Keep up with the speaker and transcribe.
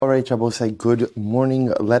All right, Shabbosai, good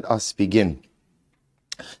morning. Let us begin.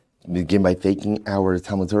 Begin by thanking our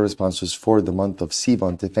Talmud Torah sponsors for the month of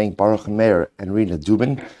Sivan, to thank Baruch Meir and Rina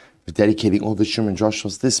Dubin for dedicating all the Sherman Joshua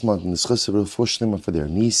this month in the Schus of Refuah for their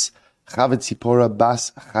niece, Chavet Tzipora Bas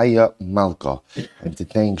Chaya Malka, and to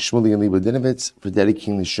thank Shmuley and Liba Dinovitz for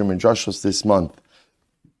dedicating the Sherman Joshua this month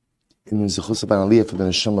in the Zechus Ben Aliyah for the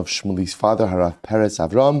Neshama of Shmuley's father, Harav Peretz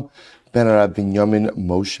Avram, Ben Harav Binyamin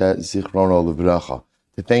Moshe Zichrono Livracha.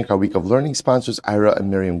 To thank our Week of Learning sponsors, Ira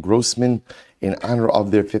and Miriam Grossman, in honor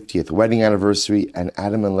of their 50th wedding anniversary, and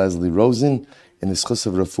Adam and Leslie Rosen in the Schus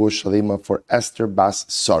of Refuah Shalema for Esther Bas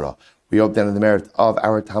Sarah. We hope that in the merit of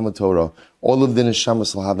our Talmud Torah, all of the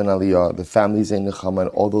Neshamas will have an Aliyah, the families in Nechama, and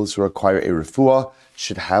all those who require a Refuah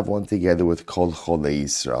should have one together with Kol Cholei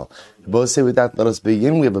Yisrael. Both say with that, let us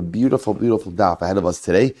begin. We have a beautiful, beautiful daf ahead of us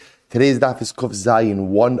today. Today's daf is Kuf Zayin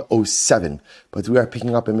 107, but we are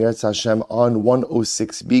picking up Emirat Hashem on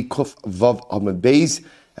 106b, Kuf Vav Amud Beis,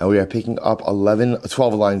 and we are picking up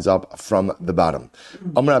 12 lines up from the bottom.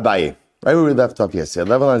 Amar Abaye, right where we left off yesterday,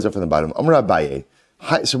 11 lines up from the bottom. Amar Abaye.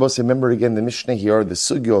 Hi, so remember again, the Mishnah here, the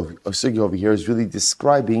Sugya over here is really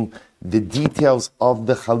describing the details of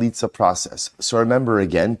the Chalitza process. So remember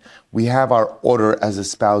again, we have our order as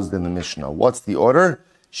espoused in the Mishnah. What's the order?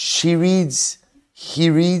 She reads, he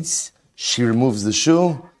reads, she removes the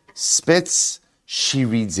shoe, spits, she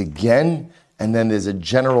reads again, and then there's a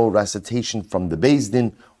general recitation from the Beis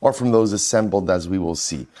Din or from those assembled, as we will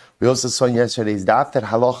see. We also saw in yesterday's daf that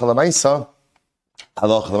halacha l'maisa,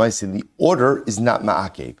 the order is not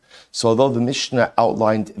ma'akev. So although the Mishnah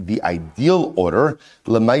outlined the ideal order,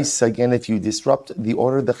 l'maisa, again, if you disrupt the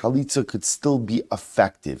order, the chalitza could still be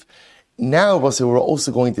effective. Now, what we're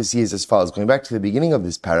also going to see is as follows. Going back to the beginning of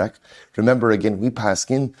this parak, remember again, we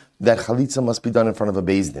paskin that chalitza must be done in front of a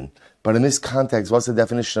Beis Din. But in this context, what's the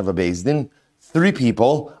definition of a Beis Din? 3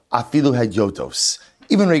 people, afilu hedyotos,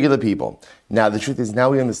 even regular people. Now, the truth is,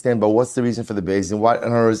 now we understand, but what's the reason for the Beis Din? In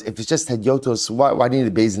other words, if it's just hedyotos, why do you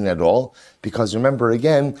need a Beis Din at all? Because remember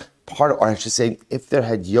again, if they're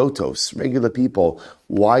hedyotos, regular people,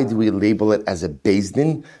 why do we label it as a Beis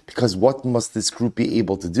Din? Because what must this group be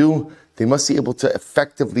able to do? They must be able to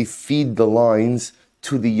effectively feed the lines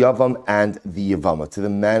to the Yavam and the Yavama, to the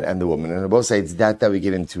man and the woman. And on both sides, it's that we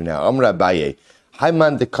get into now. Amr Abaye,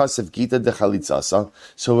 Haiman de Kasef Gita de Chalitzasa.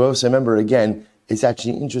 So we also remember again, it's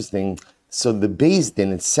actually interesting. So the Beis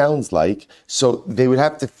Din, it sounds like, so they would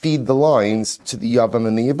have to feed the lines to the Yavam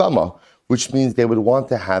and the Yavama, which means they would want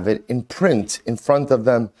to have it in print in front of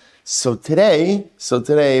them. So today,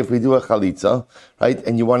 if we do a chalitza, right,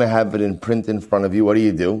 and you want to have it in print in front of you, what do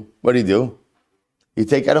you do? You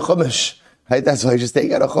take out a chumash, right? That's why you just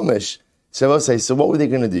take out a chumash. So I will say, so what were they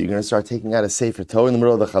going to do? You're going to start taking out a sefer Torah in the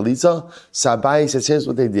middle of the chalitza? So Abaye says, here's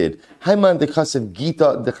what they did. Haiman de kasev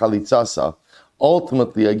gita de chalitzasa.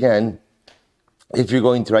 Ultimately, again, if you're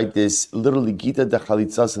going to write this, literally Gita de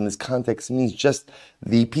Chalitzas in this context means just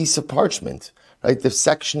the piece of parchment, right? The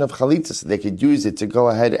section of Chalitzas. So they could use it to go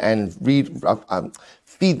ahead and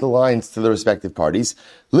feed the lines to the respective parties.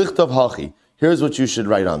 Lichtov Hachi. Here's what you should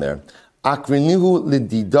write on there. Akrinihu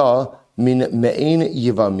lidida min me'ein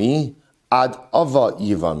yivami ad ava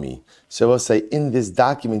yivami. So we'll say in this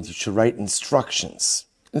document you should write instructions.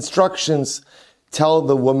 Instructions. Tell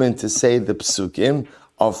the woman to say the psukim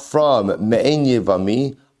of from Me'en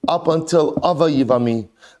Yivami up until Ava Yivami.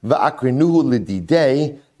 Va'akrinuhu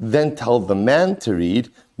lididei, then tell the man to read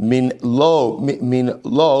min lo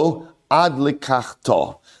ad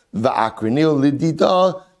likachto. Va'akrinuhu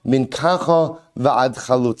lidida min kacha va'ad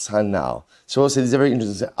chalutz hanal. So also, this is very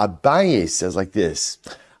interesting. Abaye says like this.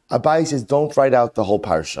 Abaye says, don't write out the whole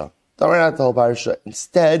parsha. Don't write out the whole parsha.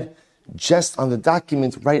 Instead, just on the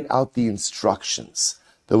document, write out the instructions.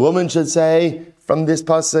 The woman should say, from this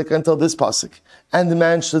pasuk until this pasuk. And the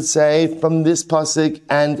man should say, from this pasuk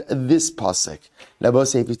and this pasuk. Now, Rabbi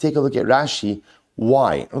say, if you take a look at Rashi,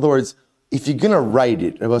 why? In other words, if you're going to write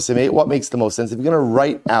it, Rabbi say, what makes the most sense? If you're going to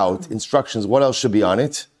write out instructions, what else should be on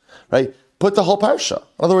it? Right? Put the whole parsha.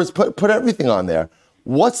 In other words, put everything on there.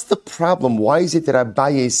 What's the problem? Why is it that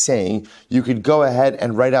Abaye is saying you could go ahead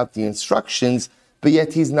and write out the instructions, but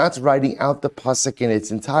yet he's not writing out the pasuk in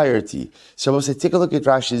its entirety? So we'll say, take a look at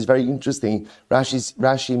Rashi. It's very interesting. Rashi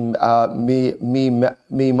mi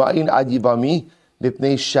ma'in ad yivami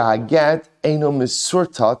mipnei shahaget eino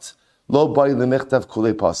misurtat lo bay lemechtav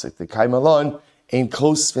kulei pasuk. The kaimalon ein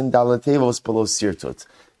kos vindalatevos below sirtut.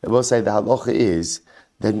 I will say the halacha is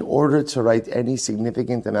that in order to write any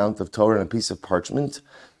significant amount of Torah on a piece of parchment,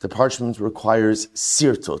 the parchment requires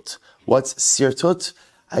sirtut. What's sirtut?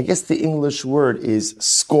 I guess the English word is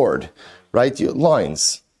scored, right?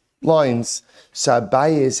 Lines. So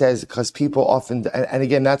Abaye says, because people often, and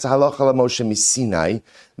again, that's a halacha la Moshe Misinai,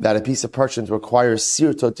 that a piece of parchment requires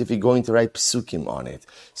sirtot if you're going to write psukim on it.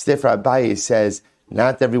 So therefore Abaye says,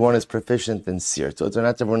 not everyone is proficient in sirtot, or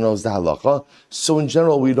not everyone knows the halacha. So in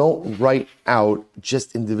general, we don't write out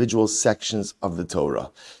just individual sections of the Torah.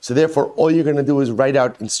 So therefore, all you're going to do is write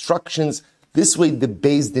out instructions. This way, the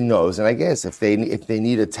Beis Din knows. And I guess if they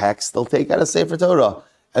need a text, they'll take out a Sefer Torah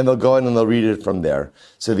and they'll go in and they'll read it from there.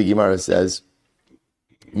 So the Gemara says,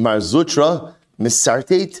 Mar Zutra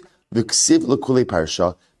misartet v'ksiv l'kulei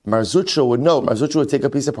parsha. Mar Zutra would know. Mar Zutra would take a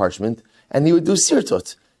piece of parchment and he would do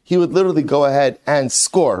sirtot. He would literally go ahead and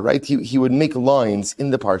score, right? He would make lines in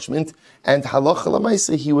the parchment, and halacha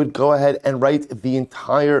l'maisa, he would go ahead and write the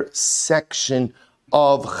entire section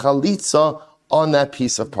of chalitza on that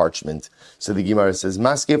piece of parchment. So the Gemara says,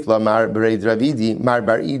 Maskif la mar bereid ravidi, mar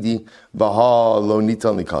bar idi, vaha lo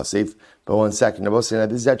nitan likasef. But one second, now this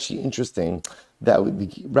is actually interesting, that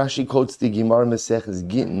Rashi quotes the Gemara Maseches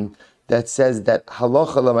Gittin, that says that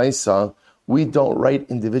halacha l'maisa, we don't write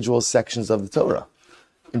individual sections of the Torah.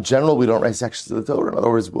 In general, we don't write sections of the Torah. In other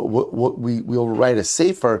words, we'll write a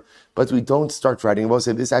sefer, but we don't start writing. We'll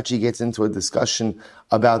say this actually gets into a discussion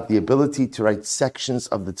about the ability to write sections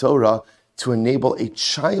of the Torah to enable a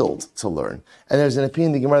child to learn. And there's an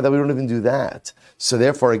opinion in the Gemara that we don't even do that. So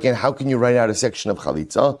therefore, again, how can you write out a section of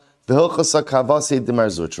Chalitza? And I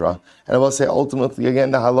will say ultimately,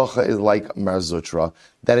 again, the halacha is like Mar Zutra,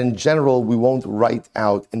 that in general, we won't write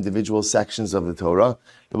out individual sections of the Torah.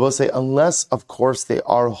 But we'll say, unless, of course, they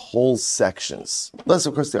are whole sections. Unless,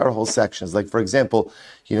 of course, they are whole sections. Like, for example,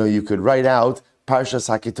 you could write out Parshas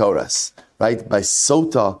HaKetoras, right? By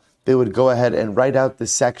Sota, they would go ahead and write out the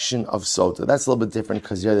section of Sota. That's a little bit different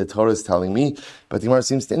because here the Torah is telling me, but the Gemara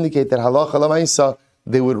seems to indicate that halacha l'maisa,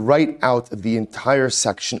 they would write out the entire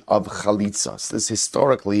section of Chalitza. So this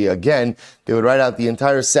historically, again, they would write out the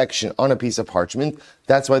entire section on a piece of parchment.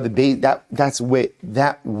 That's why that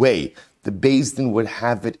way the Beis Din would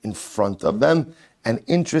have it in front of them. And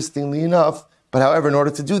interestingly enough, but however, in order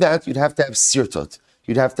to do that, you'd have to have sirtot.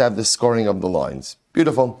 You'd have to have the scoring of the lines.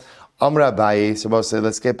 Beautiful. Amra Abaye, so we'll say,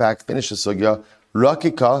 let's get back, finish the sugya.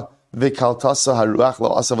 Rakika v'kaltasa haruach lo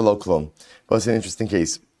asav lo klum. Well, it's an interesting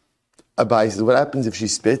case. Abaye says, what happens if she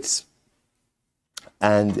spits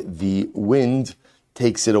and the wind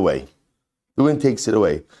takes it away? The wind takes it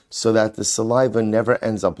away so that the saliva never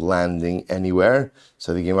ends up landing anywhere.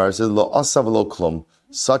 So the Gemara says, lo asav lo klum.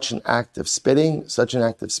 Such an act of spitting is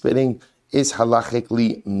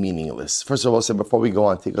halachically meaningless. First of all, so before we go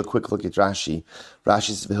on, take a quick look at Rashi.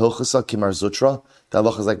 Rashi says, v'hilchasa ki Mar Zutra. The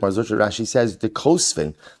halacha is like Mar Zutra. Rashi says, the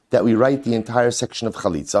kosvin, that we write the entire section of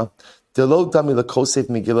chalitza. This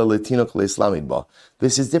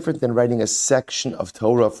is different than writing a section of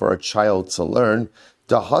Torah for a child to learn.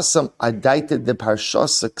 The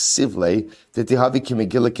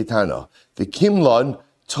Kimlon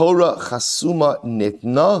Torah chasuma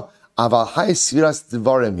nitna aval hay siras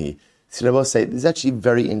dvaremi. So I will say, this is actually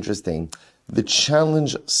very interesting. The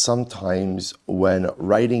challenge sometimes when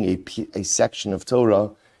writing a section of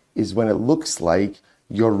Torah is when it looks like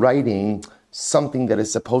you're writing something that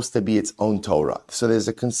is supposed to be its own Torah. So there's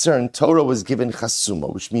a concern. Torah was given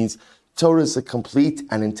chasuma, which means Torah is a complete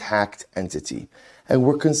and intact entity. And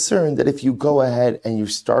we're concerned that if you go ahead and you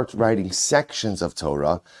start writing sections of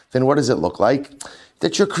Torah, then what does it look like?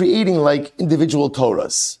 That you're creating like individual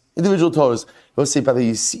Torahs. We'll say, brother,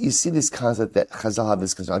 you see this concept that Chazal have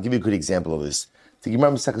this concern. I'll give you a good example of this. The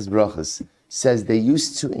Gemara Maseches Brachos says they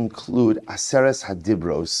used to include Aseres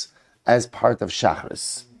Hadibros as part of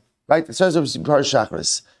Shachris. Right? Aseres was part of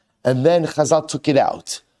Shachris. And then Chazal took it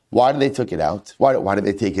out. Why did they take it out? Why did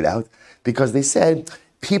they take it out? Because they said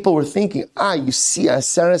people were thinking, you see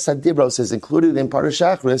Aseres Hadibros is included in part of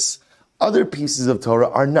Shachris. Other pieces of Torah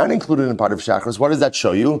are not included in part of Shachris. What does that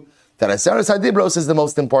show you? That Aseres Hadibros is the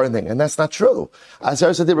most important thing. And that's not true.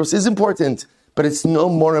 Aseres Hadibros is important, but it's no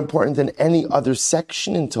more important than any other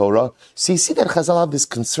section in Torah. So you see that Chazal have this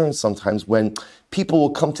concern sometimes when people will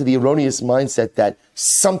come to the erroneous mindset that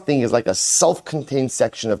something is like a self-contained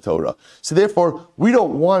section of Torah. So therefore, we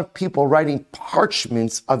don't want people writing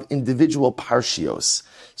parchments of individual parshios.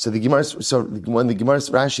 When the Gemara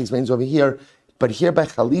Rashi explains over here, but here by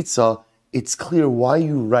Chalitza, it's clear why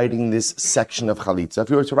you're writing this section of Chalitza. If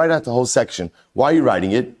you were to write out the whole section, why are you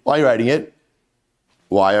writing it? Why are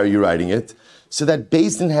you writing it? So that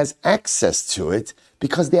Beis Din has access to it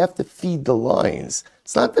because they have to feed the lines.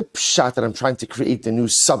 It's not the pshat that I'm trying to create a new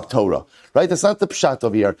sub-Torah, right? That's not the pshat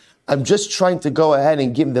over here. I'm just trying to go ahead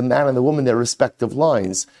and give the man and the woman their respective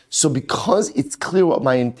lines. So because it's clear what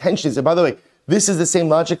my intention is, and by the way, This is the same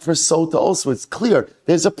logic for sota also. It's clear.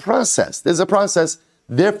 There's a process.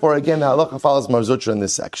 Therefore, again, the halacha follows Mar Zutra in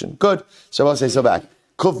this section. Good. So I'll say so back.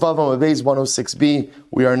 Kuf Vav Amud Beis 106b.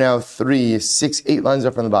 We are now 8 lines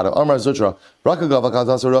up from the bottom. Amar Zutra.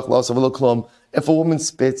 If a woman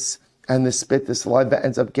spits and the saliva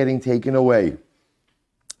ends up getting taken away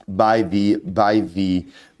by the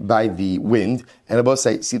wind, and I both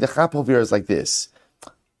say, see, the chap over here is like this.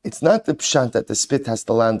 It's not the pshat that the spit has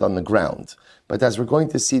to land on the ground, but as we're going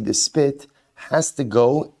to see, the spit has to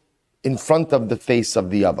go in front of the face of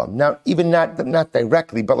the Yavam. Now, even not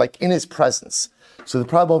directly, but like in his presence. So the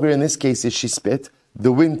problem over here in this case is she spit,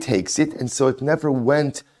 the wind takes it, and so it never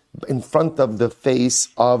went in front of the face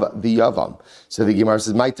of the Yavam. So the Gemara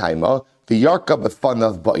says, my taima, the yarka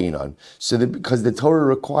b'fanav ba'inan. So because the Torah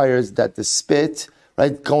requires that the spit,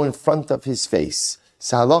 right, go in front of his face.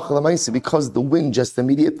 So halacha l'maisa, because the wind just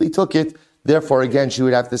immediately took it, therefore again she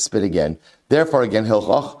would have to spit again. Therefore again,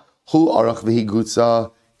 hilchach, hu arach v'hi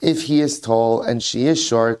gutza, if he is tall and she is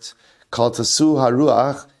short, kal tasu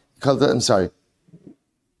haruach, v'hi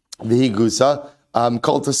gutza,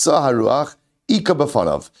 kal tasu haruach, ika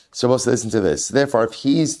b'fanav. So let's listen to this. Therefore, if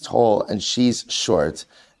he's tall and she's short,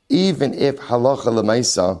 even if halacha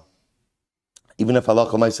l'maisa,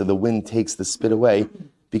 the wind takes the spit away,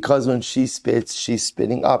 because when she spits, she's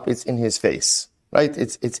spitting up. It's in his face, right?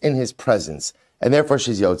 It's in his presence, and therefore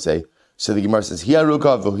she's yotzei. So the Gemara says,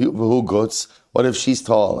 "Hiaruka v'hu gutz." What if she's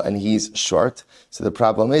tall and he's short? So the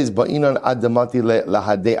problem is, ba'inon adamati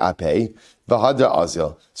lahade ape v'hadar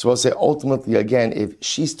azil. So we'll say ultimately again, if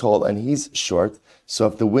she's tall and he's short, so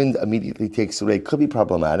if the wind immediately takes away, it could be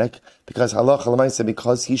problematic because halacha l'maisa,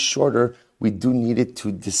 because he's shorter, we do need it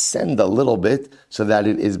to descend a little bit so that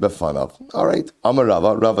it is befanav. All right. Amar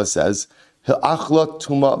Rava says, "Ha'achla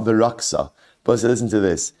tuma v'raksa." But listen to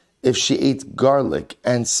this: if she ate garlic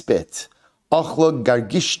and spit, achla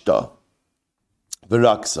gargishta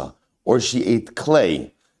v'raksa, or she ate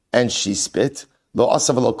clay and she spit, lo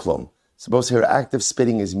asav lo klum. Suppose her act of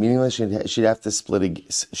spitting is meaningless. She'd have to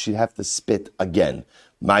spit again.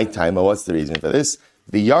 My time. What's the reason for this?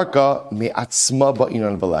 The yarka me'atzma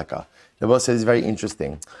ba'inan v'leka. The Bible says it's very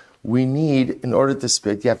interesting. We need, in order to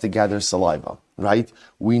spit, you have to gather saliva, right?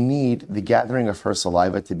 We need the gathering of her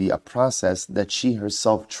saliva to be a process that she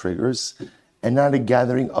herself triggers, and not a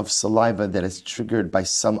gathering of saliva that is triggered by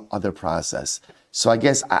some other process. So I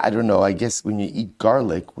guess, I don't know, when you eat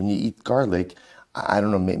garlic, I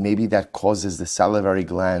don't know, maybe that causes the salivary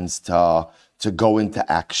glands to go into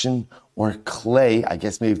action. Or clay, I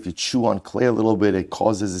guess maybe if you chew on clay a little bit, it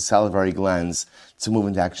causes the salivary glands to move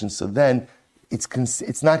into action. So then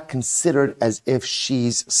it's not considered as if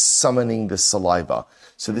she's summoning the saliva.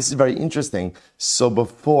 So this is very interesting. So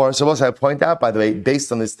also I point out, by the way,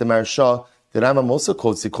 based on this Tamar Shah, the Rambam also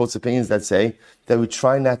quotes opinions that say that we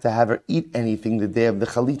try not to have her eat anything the day of the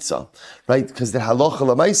chalitza, right? Because the halacha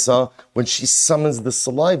l'maisa, when she summons the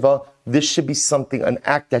saliva, this should be an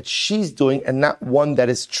act that she's doing and not one that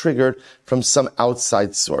is triggered from some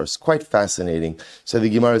outside source. Quite fascinating. So the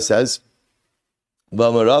Gemara says,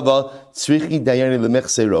 Furthermore, Rava says, the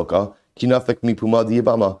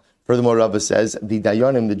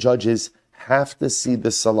dayanim, the judges, have to see the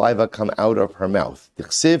saliva come out of her mouth. In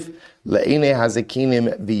front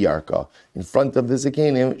of the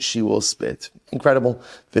zakenim, she will spit. Incredible.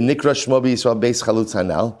 The nikra shmo b'Yisrael beis chalutz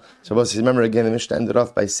hanal. So remember again, the Mishnah ended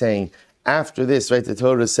off by saying, after this, right, the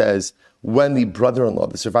Torah says, when the brother-in-law,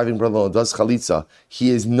 the surviving brother-in-law, does chalitza, he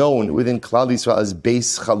is known within Klal Yisrael as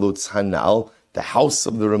beis chalutz hanal, the house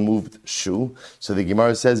of the removed shoe. So the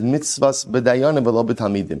Gemara says, mitzvahs b'dayanim v'lo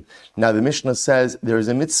b'talmidim. Now the Mishnah says there is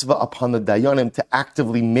a mitzvah upon the dayanim to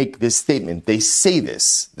actively make this statement. They say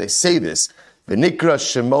this. V'nikra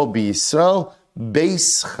shemo b'Yisrael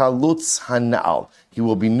beis chalutz hanal. He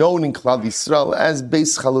will be known in Klal Yisrael as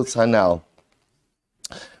beis chalutz hanal.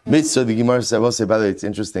 Mitzvah, the Gemara says, I will say, by the way, it's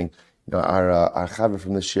interesting. You know, our chaver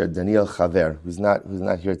from this year, Daniel Chaver, who's not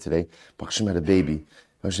here today, Bakshim had a baby.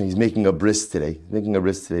 He's making a bris today.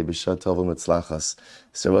 B'shat tov u'metzlachas.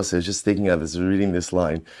 So I was just thinking of this, reading this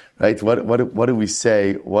line, right? What do we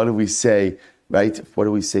say? Right? What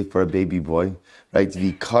do we say for a baby boy? Right?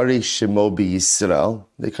 V'karei shemo b'Yisrael.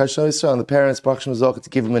 The Yisrael, and the parents, Baruch Shem Zoch, to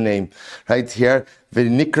give him a name. Right here,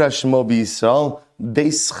 v'nikra shemo b'Yisrael,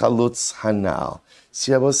 beis chalutz hanal.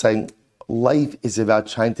 See, I was saying, life is about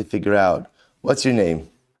trying to figure out, what's your name?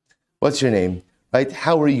 Right?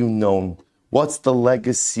 How are you known? What's the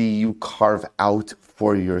legacy you carve out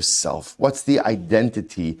for yourself? What's the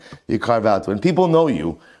identity you carve out? When people know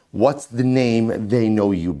you, what's the name they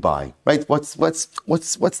know you by? Right? What's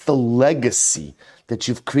the legacy that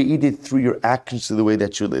you've created through your actions, through the way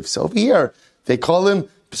that you live? So over here, They call him,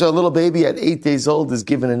 so a little baby at 8 days old is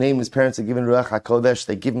given a name. His parents are given Ruach HaKodesh.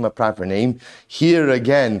 They give him a proper name. Here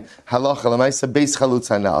again, Halacha L'maisa Beis Chalutz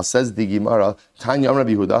Hanal, says the Gemara, Tanya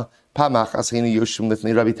Rabbi Yehuda, Pamach Aschenu Yoshim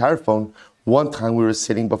Lifnei Rabbi Tarfon. One time we were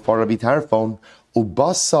sitting before Rabbi Tarfon,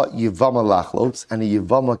 Ubasa Yivama Lachlotz, and a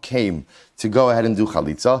Yivama came to go ahead and do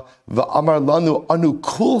Chalitza. Va'amar Lanu Anu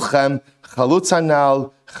Kulchem Chalutz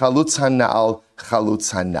Hanal, Chalutz Hanal,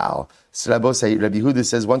 Chalutz Hanal. So Rabbi Yehuda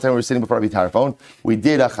says, one time we were sitting before Rabbi Tarfon, we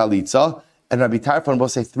did a chalitza, and Rabbi Tarfon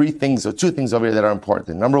both say two things over here that are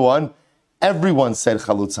important. Number one, everyone said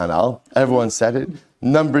chalutz hanal. Everyone said it.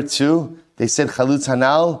 Number two, they said chalutz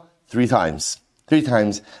hanal 3 times. 3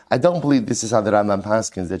 times. I don't believe this is how the Rambam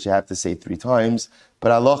paskins, that you have to say 3 times,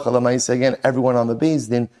 but Allah L'maisa, again, everyone on the Beis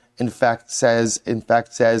Din, in fact says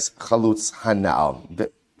chalutz hanal.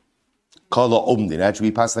 Kala Omdin. Actually,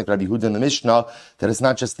 we pass like Rabbi Yehuda in the Mishnah that it's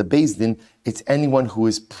not just the Beis Din, it's anyone who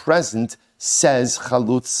is present says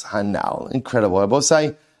Chalutz Hanal. Incredible.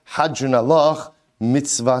 Abosai, Hadrun Allah,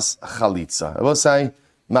 Mitzvahs Chalitza. Abosai,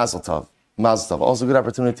 Mazel Tov. Mazel Tov. Also, good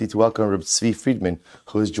opportunity to welcome Reb Tzvi Friedman,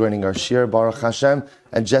 who is joining our Shir, Baruch Hashem,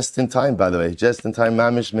 and just in time, by the way, just in time,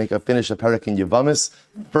 Mamish, finish a parak in Yevamis.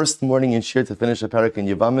 First morning in Shir to finish a parak in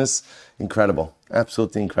Yevamis. Incredible.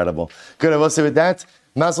 Absolutely incredible. Good. I will say with that,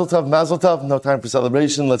 Mazel Tov, no time for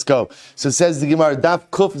celebration, let's go. So it says the Gemara, Daf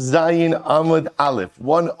Kuf Zayin Amud Aleph,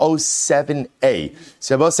 107a.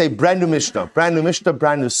 So I will say brand new Mishnah, brand new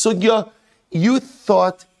Sugya. You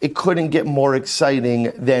thought it couldn't get more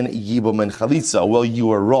exciting than Yibum and Chalitza. Well, you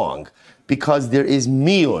were wrong. Because there is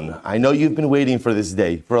miyun. I know you've been waiting for this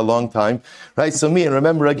day for a long time, right? So miyun,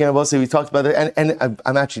 remember again, I will say we talked about it, and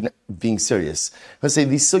I'm actually being serious. I'll say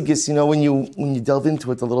these sugyas, when you delve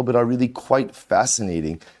into it a little bit, are really quite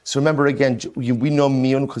fascinating. So remember again, we know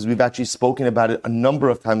miyun because we've actually spoken about it a number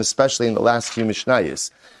of times, especially in the last few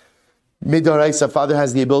Mishnayos. Midoraisa, a father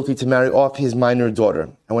has the ability to marry off his minor daughter.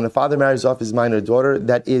 And when a father marries off his minor daughter,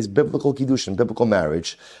 that is biblical kiddushin, biblical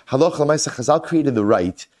marriage. Halacha L'maisa, Chazal created the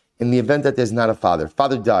right in the event that there's not a father.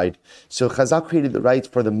 Father died. So Chazal created the right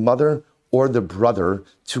for the mother or the brother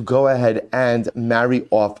to go ahead and marry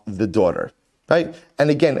off the daughter. Right?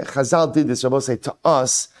 And again, Chazal did this. I will say to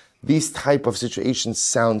us, these type of situations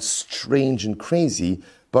sound strange and crazy.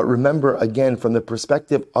 But remember, again, from the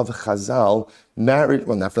perspective of Chazal, marriage,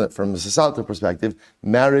 well, not from a societal perspective,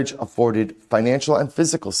 marriage afforded financial and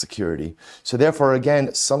physical security. So therefore,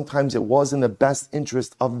 again, sometimes it was in the best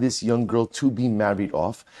interest of this young girl to be married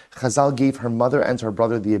off. Chazal gave her mother and her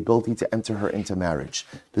brother the ability to enter her into marriage.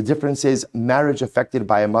 The difference is marriage affected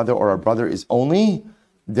by a mother or a brother is only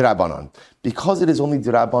D'Rabbanan. Because it is only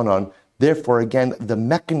D'Rabbanan, therefore, again, the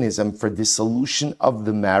mechanism for dissolution of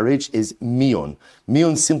the marriage is miyun.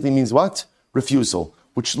 Miyun simply means what? Refusal,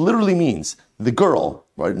 which literally means the girl,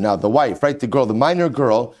 right now the wife, right? The girl, the minor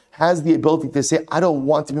girl, has the ability to say, I don't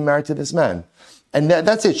want to be married to this man. And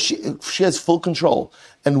that's it. She has full control.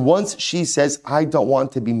 And once she says, I don't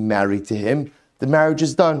want to be married to him, the marriage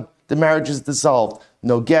is done. The marriage is dissolved.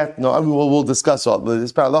 No get, we'll discuss all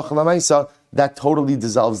this. That totally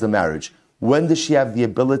dissolves the marriage. When does she have the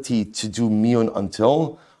ability to do miyun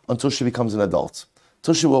until she becomes an adult?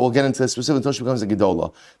 We'll get into this specifically until she becomes a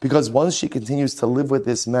gedola. Because once she continues to live with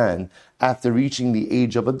this man after reaching the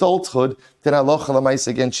age of adulthood, then halacha l'maisa,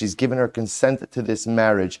 again, she's given her consent to this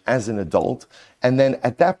marriage as an adult. And then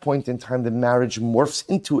at that point in time, the marriage morphs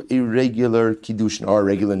into a regular kiddushin or a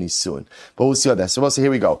regular nisuin. But we'll see on that. So we'll say, here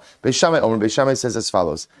we go. Beis Shammai says as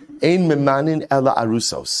follows: Ein memanin ela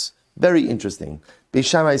arusos. Very interesting. Beis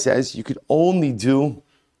Shammai says you could only do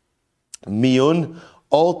miyun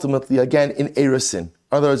ultimately, again, in erusin. In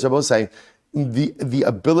other words, I will say the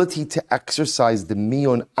ability to exercise the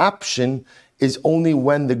miyun option is only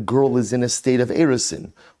when the girl is in a state of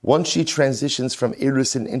erusin. Once she transitions from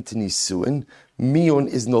erusin into nisuin, miyun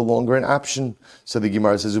is no longer an option. So the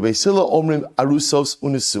Gemara says, Beis Hillel omrim arusos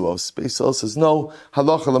unesuos. Beis Hillel says, no,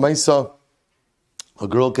 halacha l'maisa, a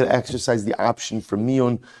girl can exercise the option for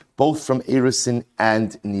miyun both from erusin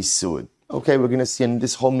and nisuin. Okay, we're going to see in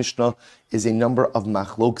this whole Mishnah is a number of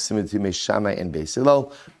machloksim between Beis Shammai and Beis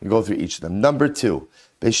Hillel. We go through each of them. Number 2,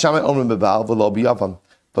 Beis Shammai omrim bebal v'lo biyavam.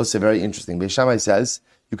 Both are very interesting. Beis Shammai says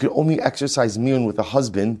you can only exercise miyun with a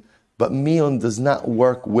husband, but miyun does not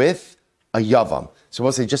work with a yavam. So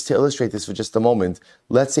we'll say, just to illustrate this for just a moment,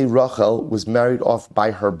 let's say Rachel was married off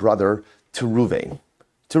by her brother to Ruvain,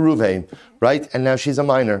 right? And now she's a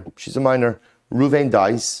minor. Ruvain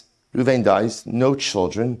dies, no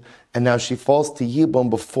children, and now she falls to Yibum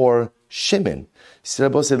before Shimon. So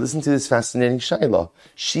Rabbi said, listen to this fascinating shayla.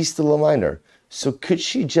 She's still a minor. So could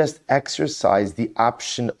she just exercise the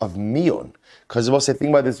option of miyun? Because we'll say, think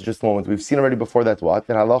about this in just a moment. We've seen already before that what?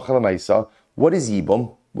 That halacha l'maisa. What is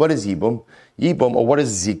yibum? What is yibum? Yibum, or what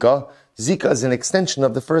is zika? Zika is an extension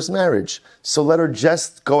of the first marriage. So let her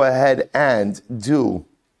just go ahead and do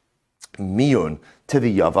miyun to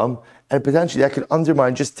the yavam, and potentially that could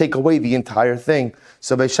undermine, just take away the entire thing.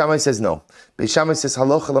 So Beis Shammai says no. Beis Shammai says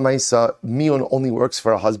halacha l'maisa, miyun only works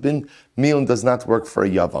for a husband. Miyun does not work for a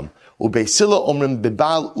yavam. Ubeis Hillel omrim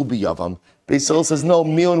bebal ubiyavam. Beis Hillel says no,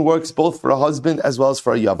 miyun works both for a husband as well as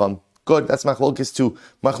for a yavam. Good, that's machlokes 2.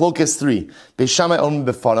 Machlokes 3. Beis Shammai omrim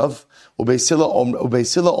befanav, Ubeis Hillel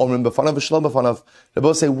omrim befanav v'shelo befanav. They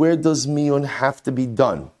both say, where does miyun have to be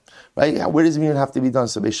done? Right? Where does miyun have to be done?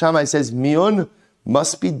 So Beis Shammai says miyun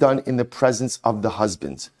must be done in the presence of the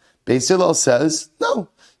husband. Beis Hillel says, no,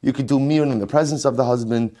 you could do miyun in the presence of the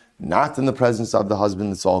husband, not in the presence of the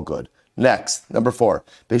husband, it's all good. Next, number 4.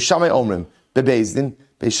 Beis Shammai omrim bebezdin.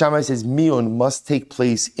 Beis Shammai says miyun must take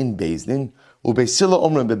place in bezdin. Ubeis Hillel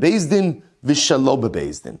omrim bebezdin v'shelo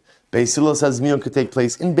bebezdin. Beis Hillel says miyun could take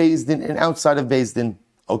place in bezdin and outside of bezdin.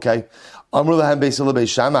 Okay. Amru lahem Beis Hillel Beis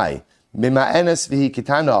Shammai mima'enes v'hi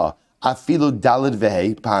kitana afilu dalid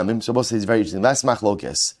v'hei pamim. So both say it's very interesting. Last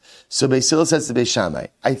machlokes. So Beis Hillel says to Beis Shammai,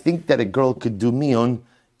 I think that a girl could do miyun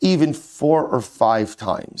even 4 or 5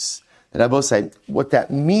 times. And I both say, what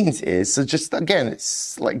that means is, so just again,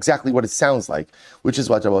 it's like exactly what it sounds like, which is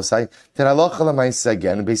what I will say. Then halacha l'maisa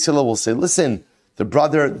again, Beis Hillel will say, listen, the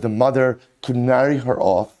brother, the mother could marry her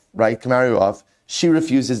off, right? Can marry her off. She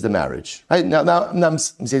refuses the marriage, right? Now I'm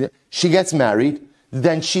saying she gets married,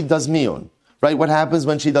 then she does miyun, right? What happens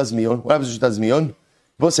when she does miyun? What happens when she does miyun?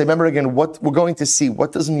 Both say, remember again, what we're going to see,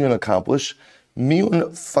 what does miyun accomplish?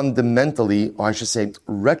 Miyun fundamentally, or I should say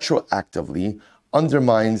retroactively,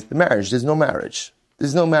 undermines the marriage. There's no marriage.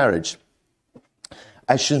 There's no marriage.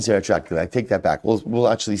 I shouldn't say retroactively. I take that back. We'll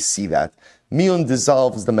actually see that. Miyun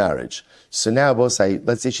dissolves the marriage. So now, both say,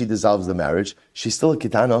 let's say she dissolves the marriage. She's still a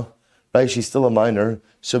kitana, right? She's still a minor.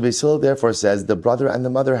 So Beis Hillel therefore says the brother and the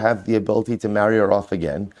mother have the ability to marry her off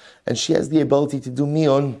again, and she has the ability to do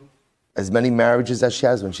miyun, as many marriages as she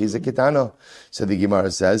has when she's a kitana. So the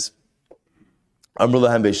Gemara says, Amru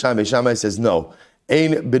lahem Beis Shammai. Beis Shammai says no.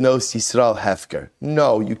 Ein benos Yisrael hefker.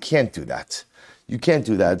 No, you can't do that. You can't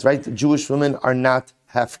do that, right? Jewish women are not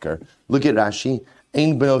hefker. Look at Rashi.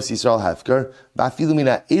 Ein benos Yisrael hefker. V'afilu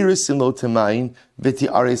mina erisin lo temayin v'ti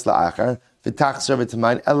ares la'achar v'tachzer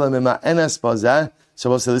v'temayin ela mima enes bazeh. So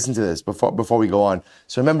we'll say, listen to this before we go on.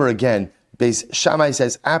 So remember again, Beis Shammai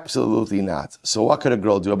says absolutely not. So what could a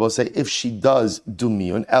girl do? I will say if she does do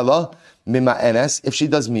miyun, ela mima enes. If she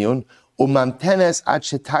does miyun. And I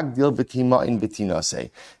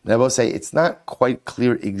will say it's not quite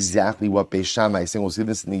clear exactly what Beis Shammai is saying. We'll see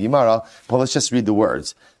this in the Gemara, but let's just read the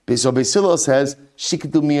words. So Beis Hillel says she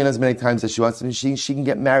could do miyun as many times as she wants, and she can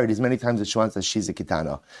get married as many times as she wants as she's a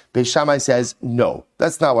kitana. Beis Shammai says no,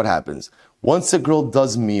 that's not what happens. Once a girl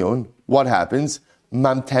does miyun, what happens?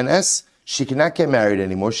 Mamtenes, she cannot get married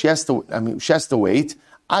anymore. She has to wait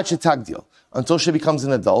until she becomes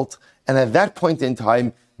an adult, and at that point in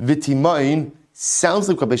time, Vitimayin sounds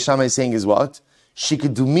like what Beis Shammai is saying is what? She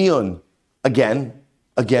could do miyun again,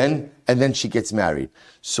 and then she gets married.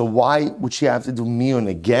 So why would she have to do miyun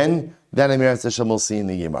again? Then Amir Hashem will see in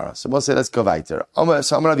the Gemara. So we'll say, let's go weiter. So I'm going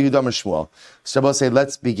to have Shmuel. So we'll say,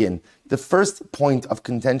 let's begin. The first point of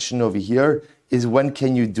contention over here is when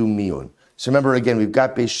can you do miyun? So remember again, we've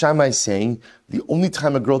got Beis Shammai saying the only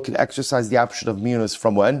time a girl can exercise the option of miyun is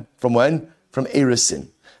from when? From Erisin.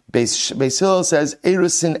 Beis Hillel says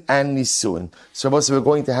Erusin and Nisuin. So we're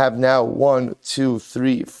going to have now 4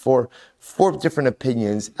 different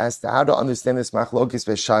opinions as to how to understand this machlokes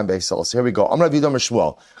Beis Shammai and Beis Hillel. So here we go. I'm Rav Yudam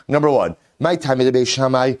Shmuel. Number 1, my time at Beis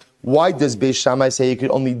Shammai. Why does Beis Shammai say you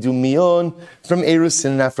could only do miyun from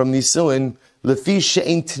Erusin, not from Nisuin? Lefi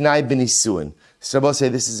she'ein t'nai b'nisuin. So we'll say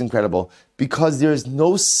this is incredible because there is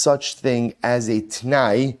no such thing as a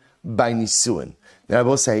t'nai by Nisuin. Now I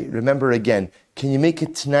will say, remember again. Can you make a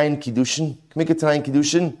T'nai in Kiddushin?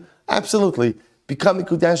 Absolutely. Become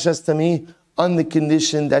Mikudeshes to me on the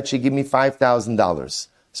condition that she give me $5,000.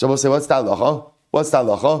 So we'll say, what's the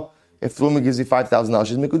halacha? If the woman gives you $5,000,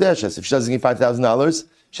 she's Mikudeshes. If she doesn't give $5,000,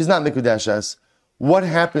 she's not Mikudeshes. What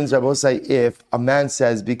happens, I will say, if a man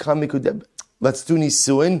says, become Mikudeshes, let's do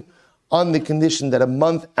Nisuin, on the condition that a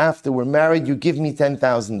month after we're married, you give me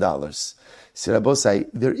 $10,000. So Rabosai,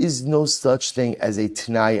 there is no such thing as a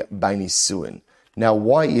T'nai by Nisuin. Now,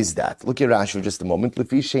 why is that? Look at Rashi for just a moment.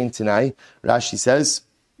 Lefi shein T'nai, Rashi says,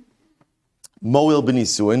 Moil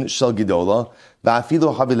b'Nisuin, shel Gidola,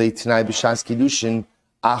 va'afilo havilei T'nai b'shas Kiddushin,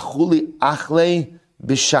 achuli achlei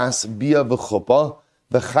b'shas bia v'chuppah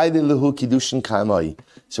v'chayde lehu kiddushin kamai.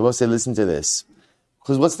 So we'll say, listen to this.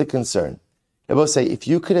 Because what's the concern? We'll say, if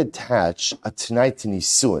you could attach a Tanai to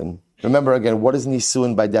Nisuin, remember again, what does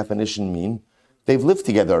Nisuin by definition mean? They've lived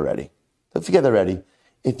together already.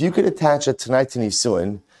 If you could attach a Tanai to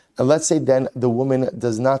Nisuin, and let's say then the woman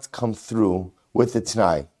does not come through with the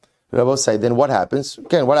Tanai. Rabbi say, then what happens?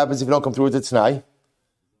 Again, what happens if you don't come through with the Tanai?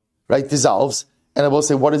 Right, dissolves. And I will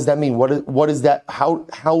say, what does that mean? What is that?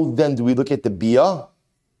 How then do we look at the bia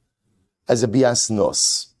as a bias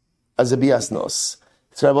nos?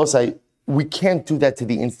 So I will say, we can't do that to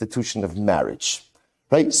the institution of marriage,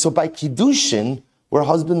 right? So by kiddushin, where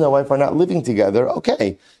husband and wife are not living together,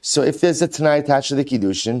 okay. So if there's a Tanai attached to the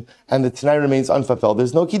kiddushin and the Tanai remains unfulfilled,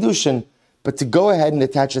 there's no kiddushin. But to go ahead and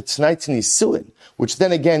attach a Tanai to Nisuin, which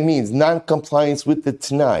then again means non-compliance with the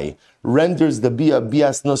Tanai, renders the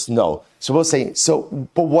bias nos no. So we'll say,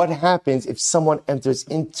 but what happens if someone enters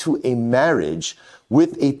into a marriage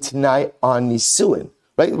with a Tanai on Nisuin?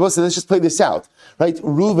 Right? We'll say, let's just play this out. Right?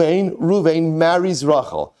 Ruvain marries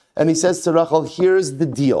Rachel. And he says to Rachel, here's the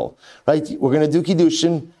deal. Right? We're going to do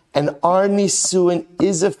Kiddushin, and our Nisuin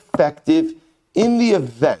is effective in the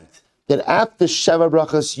event that after Sheva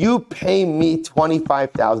Brachos, you pay me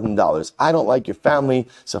 $25,000. I don't like your family,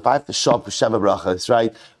 so if I have to show up for Sheva Brachos,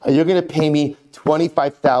 right, you're going to pay me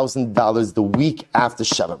 $25,000 the week after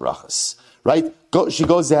Sheva Brachos, right? She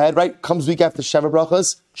goes ahead, right, comes week after Sheva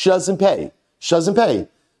Brachos, she doesn't pay,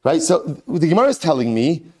 right? So the Gemara is telling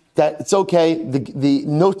me that it's okay, the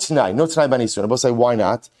no Tanai by Nisuin. I will say, why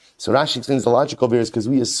not? So Rashi explains the logic over here is because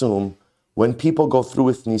we assume when people go through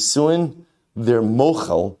with Nisuin, they're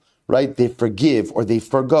mochel, right? They forgive or they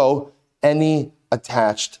forgo any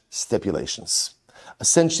attached stipulations.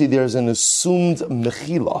 Essentially, there's an assumed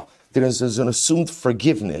mechila, there's an assumed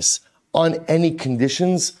forgiveness on any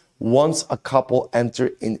conditions once a couple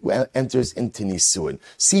enters into Nisuin.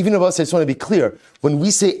 See, even of us, I just want to be clear, when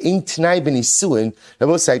we say in Tanai ben Nisuin, I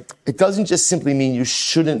will say, it doesn't just simply mean you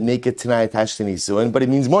shouldn't make a Tanai attached to Nisuin, but it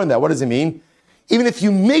means more than that. What does it mean? Even if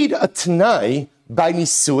you made a Tanai by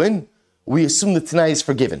Nisuin, we assume the Tanai is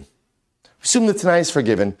forgiven. So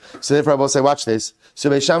therefore I will say, watch this.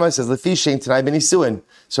 So Beis Shammai says, Lefi shein Tanai ben Nisuin.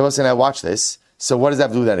 So I will say, now watch this. So what does that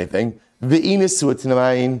have to do with anything?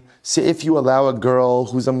 So if you allow a girl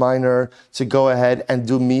who's a minor to go ahead and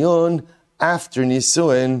do miyun after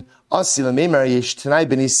Nisuin, Tanai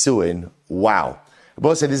ben Nisuin. Wow. I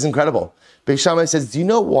will say, this is incredible. Beis Shammai says, do you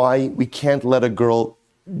know why we can't let a girl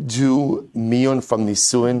do miyun from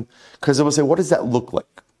Nisuin? Because I will say, what does that look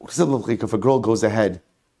like? What does it look like if a girl goes ahead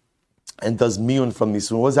and does miyun from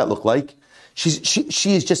Nisuin? What does that look like?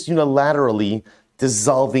 She is just unilaterally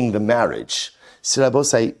dissolving the marriage. So Rabbi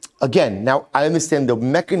say, again, now I understand the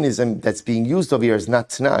mechanism that's being used over here is not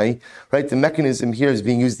Tanai, right? The mechanism here is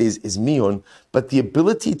being used is miyun, but the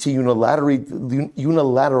ability to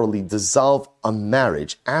unilaterally dissolve a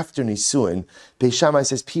marriage after Nisuin, Beis Shammai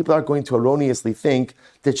says people are going to erroneously think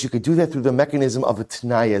that you could do that through the mechanism of a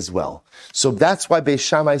Tanai as well. So that's why Beis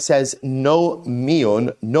Shammai says no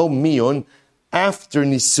miyun after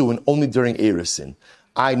Nisuin, only during Erusin.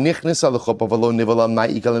 So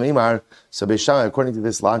Beis Shammai, according to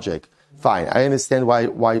this logic, fine, I understand why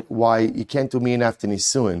you can't do miyun after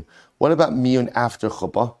Nisuin. What about miyun after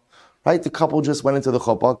chuppah? Right, the couple just went into the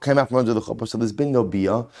chuppah, came out from under the chuppah, so there's been no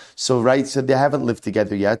bia. So they haven't lived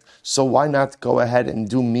together yet. So why not go ahead and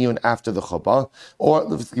do miyun after the chuppah? Or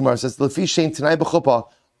the Gemara says, Lefi shein Tanai b'chuppah.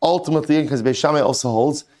 Ultimately, because Beis Shammai also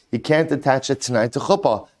holds, you can't attach a Tanai to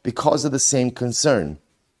chuppah because of the same concern.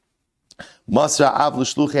 What about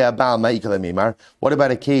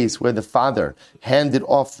a case where the father handed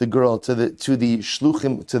off the girl to the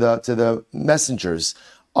shluchim, to the messengers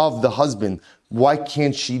of the husband? Why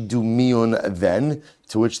can't she do miyun then?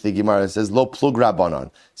 To which the Gemara says, Lo plug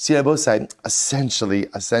rabbanon. See, I both side, essentially,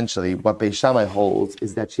 what Beis Shammai holds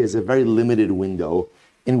is that she has a very limited window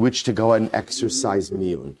in which to go and exercise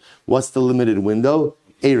miyun. What's the limited window?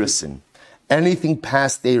 Erusin. Anything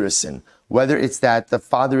past Erusin, whether it's that the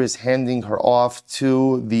father is handing her off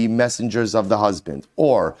to the messengers of the husband,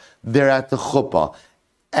 or they're at the chuppah,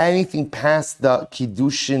 anything past the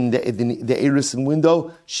kiddushin, the erusin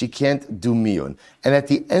window, she can't do miyun. And at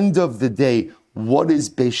the end of the day, what is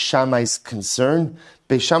Beis Shammai's concern?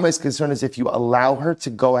 Beis Shammai's concern is if you allow her to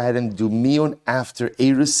go ahead and do miyun after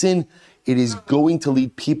erusin, it is going to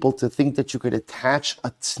lead people to think that you could attach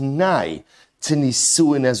a t'nai to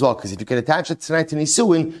Nisuin as well. Because if you can attach it tonight to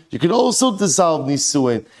Nisuin, you can also dissolve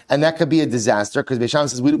Nisuin. And that could be a disaster, because Beis Shammai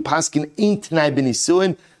says, we do paskin in tonight ben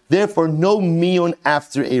Nisuin, therefore no miyun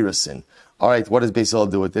after Erusin. All right, what does Beis Hillel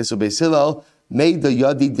do with this? So Beis Hillel, Made the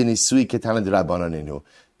yadi dinisui ketana d'Rabbananinu.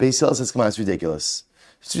 Beis Hillel says, come on, it's ridiculous.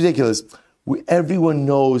 It's ridiculous. Everyone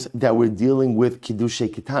knows that we're dealing with Kiddushay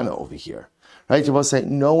Ketana over here. Right? Shabbos say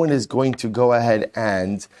no one is going to go ahead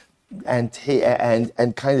and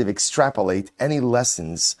kind of extrapolate any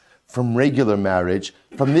lessons from regular marriage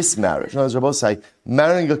from this marriage. No, Shabbos say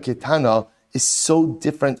marrying a Ketana is so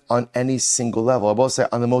different on any single level. Shabbos say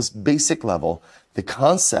on the most basic level, the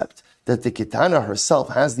concept that the Ketana herself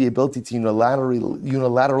has the ability to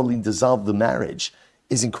unilaterally dissolve the marriage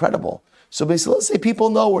is incredible. So basically, let's say people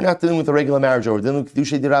know we're not dealing with a regular marriage, or we're dealing with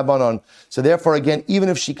Kiddushay D'Rabbanan. So therefore, again, even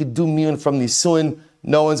if she could do miyun from Nisuin,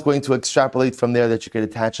 no one's going to extrapolate from there that you could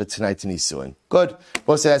attach it tonight to Nisuin. Good.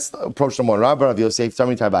 Well, so that's approach number one. Rabba Rav Yosef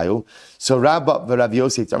Tarmi Tarbayu. So Rabba Rav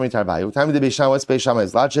Yosef Tarmi Tarbayu. Time of the Beisham, what's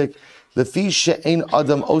Beisham logic? Lefi she'ein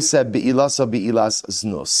adam oseh be'ilasa be'ilas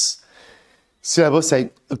znus. So I will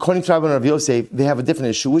say, according to Rabbi and Rav Yosef, they have a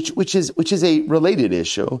different issue, which is a related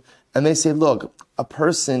issue. And they say, look, a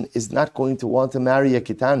person is not going to want to marry a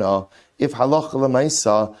kitana if halacha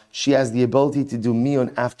l'maisa, she has the ability to do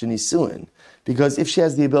miyun after nisuin. Because if she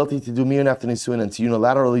has the ability to do miyun after nisuin and to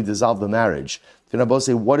unilaterally dissolve the marriage, then Rabbi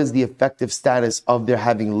say, what is the effective status of their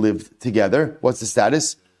having lived together? What's the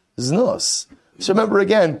status? Znus. So remember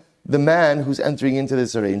again, the man who's entering into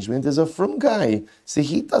this arrangement is a frum guy. So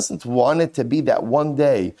he doesn't want it to be that one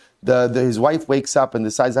day his wife wakes up and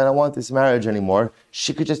decides, I don't want this marriage anymore.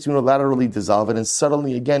 She could just unilaterally dissolve it, and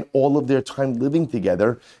suddenly again, all of their time living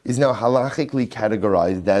together is now halachically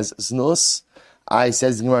categorized as znus.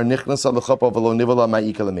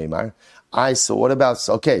 So what about,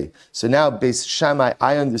 okay, so now Beis Shammai,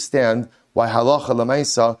 I understand why halacha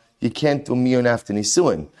l'maisa, you can't do miyun after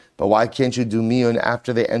nisuin. But why can't you do miyun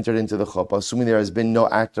after they entered into the chuppah, assuming there has been no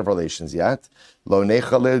active relations yet? Lo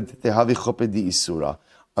nechalid tehavi chuppah di isura.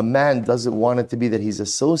 A man doesn't want it to be that he's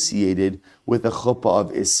associated with a chuppah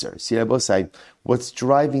of isser. See, Rabbi said, what's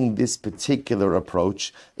driving this particular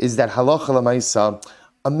approach is that halacha l'maisa,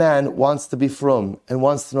 a man wants to be frum and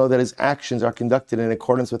wants to know that his actions are conducted in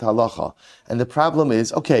accordance with halacha. And the problem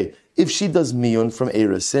is, okay, if she does miyun from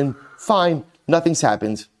erisin, fine, nothing's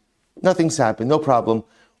happened, no problem.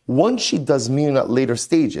 Once she does miyun at later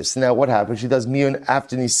stages, now what happens? She does miyun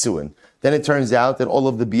after nisuin. Then it turns out that all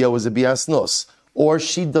of the bia was a bia snus. Or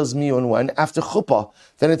she does miyun when? After chuppah.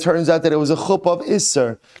 Then it turns out that it was a chuppah of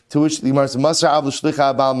isser. To which the Gemara says, Masar avlu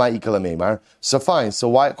shlicha abal ma'ikala meimar. So fine. So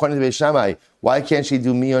why, according to Beis Shammai, why can't she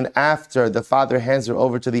do miyun after the father hands her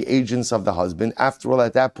over to the agents of the husband? After all,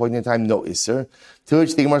 at that point in time, no isser. To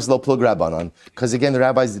which the Gemara says, lo plug rabbanon. Because again, the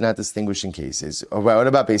rabbis did not distinguish in cases. What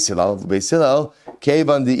about Beis Hillel? Beis Hillel,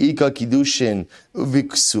 kevan de'ika kiddushin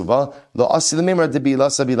uviksuva, lo asil meimar debi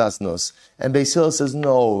lasa bilas nos. And Beis Hillel says,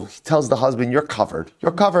 no, he tells the husband, you're covered.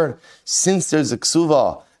 You're covered. Since there's a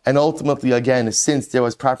ksuva, and ultimately, again, since there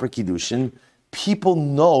was proper kiddushin, people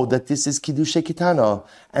know that this is Kiddushay Ketana.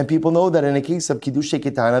 And people know that in a case of Kiddushay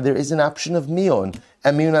Ketana, there is an option of miyun.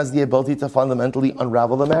 And miyun has the ability to fundamentally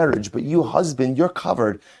unravel the marriage. But you, husband, you're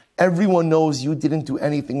covered. Everyone knows you didn't do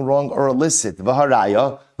anything wrong or illicit.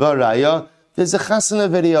 V'haraya, there's a chasana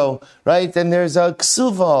video, right? And there's a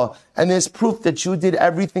ksuva. And there's proof that you did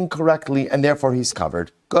everything correctly, and therefore he's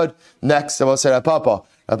covered. Good. Next, I will say Rapapa.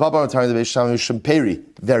 Rapapa return to the Beis Shammai Shumperi.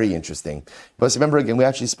 Very interesting. But remember again, we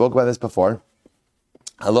actually spoke about this before.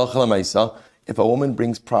 Halacha l'maisa, if a woman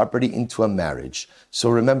brings property into a marriage. So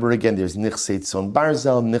remember again, there's nichsei tzon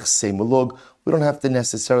barzel, nichsei mulug. We don't have to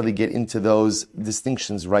necessarily get into those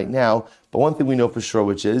distinctions right now. But one thing we know for sure,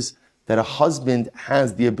 which is that a husband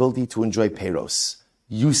has the ability to enjoy peiros,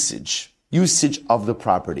 usage of the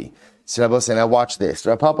property. So Rabbi said, now watch this.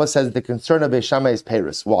 Rav Papa says the concern of Beis Shammai is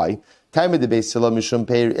peiros. Why? Time of the Beis Hillel mishum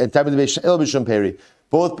peri, and time of the Beis Hillel mishum peri.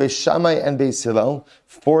 Both Beis Shammai and Beis Hillel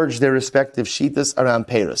forged their respective shitas around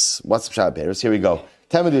peiros. What's the pshat peiros? Here we go.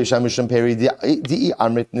 Time of the Beis Shammai mishum peri di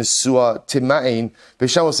amrit nesua timain. Beis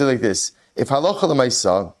Shammai will say like this: if halacha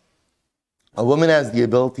l'maisa, a woman has the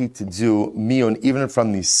ability to do miyun even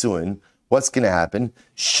from nisuin, what's going to happen?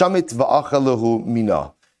 Shamit va'achalahu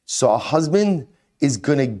mina. So a husband is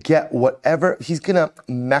going to get whatever, he's going to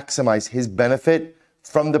maximize his benefit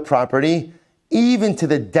from the property, even to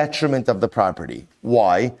the detriment of the property.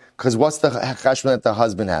 Why? Because what's the chashman that the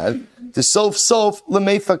husband had? The sof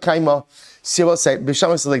lemeifa kaima. See, I will say, Beis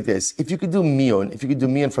Shammai says like this: if you could do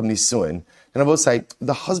miyun from nisuin, then I will say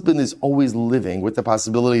the husband is always living with the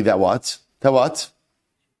possibility that what?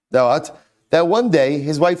 That one day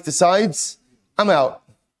his wife decides, I'm out.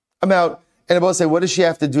 And I will say, what does she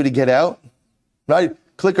have to do to get out? Right?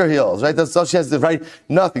 Click her heels, right? That's all she has to do, right?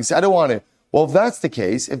 Nothing. So I don't want it. Well, if that's the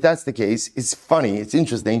case, it's funny, it's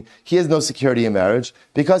interesting. He has no security in marriage.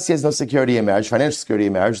 Because he has no security in marriage, financial security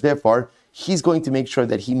in marriage, therefore, he's going to make sure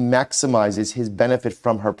that he maximizes his benefit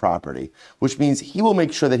from her property, which means he will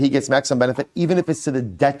make sure that he gets maximum benefit, even if it's to the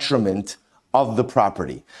detriment of the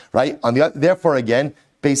property, right? Therefore, again,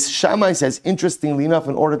 Beis Shammai says, interestingly enough,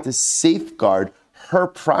 in order to safeguard her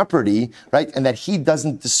property, right, and that he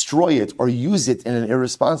doesn't destroy it or use it in an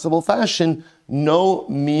irresponsible fashion, no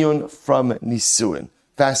miyun from nisuin.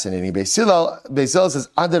 Fascinating. Beis Hillel says,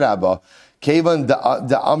 Adarabba, kevan da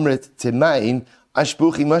amrit timain,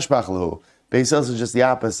 ashbuchi mashbachlu. Beis Hillel is just the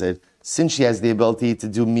opposite. Since she has the ability to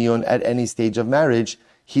do miyun at any stage of marriage,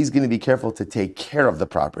 he's going to be careful to take care of the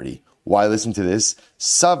property. Why? Listen to this.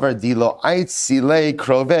 Savar dilo ait sile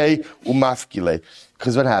krove umafkile.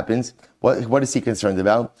 Because what happens? What is he concerned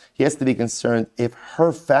about? He has to be concerned if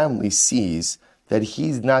her family sees that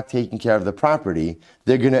he's not taking care of the property,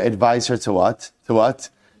 they're going to advise her to what?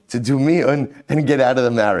 To do miyun and get out of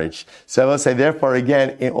the marriage. So I will say, therefore,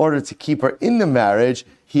 again, in order to keep her in the marriage,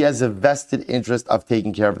 he has a vested interest of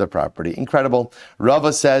taking care of the property. Incredible.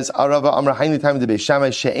 Rava says, Rava Amar Hainu Time de Beis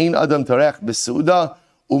Shammai she'ein adam torech besuda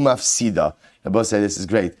umafsida. Rabbi say this is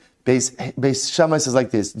great. Beis Shammai says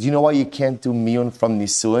like this. Do you know why you can't do miyun from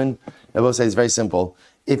nisuin? Rabbi say it's very simple.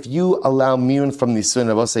 If you allow miyun from nisuin,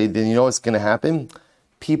 Rabbi say, then you know what's going to happen?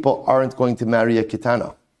 People aren't going to marry a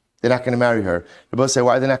kitana. They're not going to marry her. Rabbi say,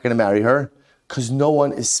 why are they not going to marry her? Because no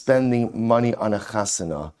one is spending money on a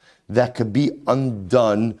chasana that could be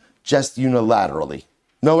undone just unilaterally.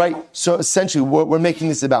 No, right? So essentially, we're making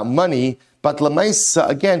this about money, but lamaisa,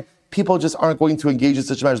 again, people just aren't going to engage in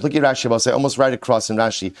such a marriage. Look at Rashi, I'll say almost right across in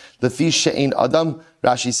Rashi. Lefi she'ein adam,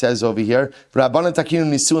 Rashi says over here, Rabbanan takinu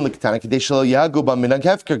nisuin l'ketana, k'dei shelo yagu ba minag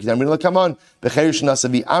hefker, k'dei amrin l'kamon, b'cher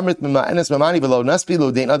shnasavi amrit mima enes mamani v'lo naspi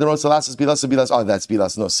lo dein adon rosa lasas bilas. Oh, that's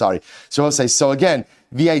bilas. No, sorry. So I'll say, so again,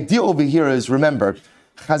 the idea over here is, remember,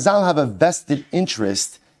 Chazal have a vested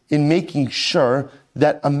interest in making sure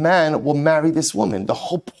that a man will marry this woman. The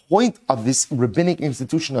whole point of this rabbinic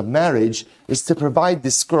institution of marriage is to provide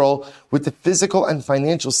this girl with the physical and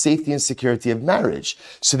financial safety and security of marriage.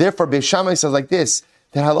 So therefore, Beis Shammai says like this,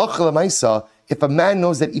 that halacha l'maisa, if a man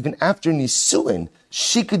knows that even after nisuin,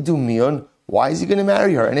 she could do miyun, why is he going to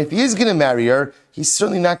marry her? And if he is going to marry her, he's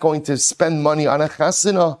certainly not going to spend money on a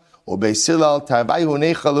chasana. Beis Hillel,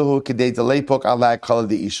 ta'avayu nechaluhu k'dei delepok ala kala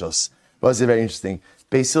deishos. Well, it's very interesting.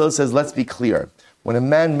 Beis Hillel says, let's be clear. When a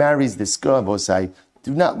man marries this girl, Bosai,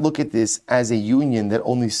 do not look at this as a union that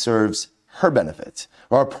only serves her benefit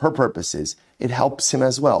or her purposes. It helps him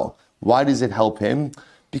as well. Why does it help him?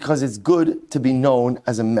 Because it's good to be known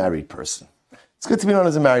as a married person. It's good to be known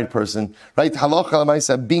as a married person, right? Halacha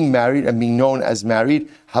l'maisa, being married and being known as married,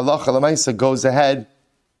 halacha l'maisa goes ahead,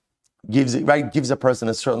 gives a person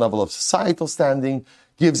a certain level of societal standing,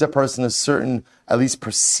 gives a person a certain, at least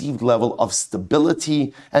perceived level of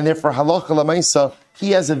stability, and therefore halacha l'maisa,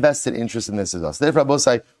 he has a vested interest in this as well. So therefore, I will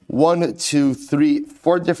say 1, 2, 3,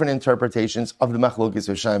 4 different interpretations of the machlokes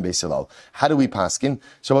Beis Shammai and Beis Hillel. How do we paskin?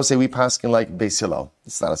 So I will say we paskin like Beis Hillel.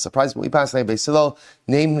 It's not a surprise, but we paskin like Beis Hillel,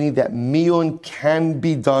 namely that miyun can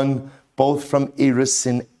be done both from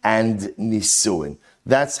irisin and nisuin.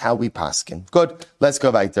 That's how we paskin. Good. Let's go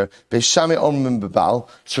weiter. Beis Shammai omrim bebal.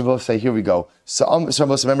 Shavuot say, here we go. So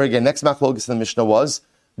remember again, next machlokes in the Mishnah was,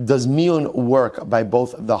 does miyun work by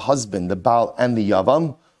both the husband, the baal, and the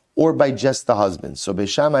yavam, or by just the husband? So Beis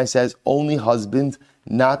Shammai says only husband,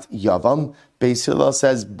 not yavam. Beis Hillel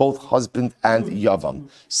says both husband and yavam.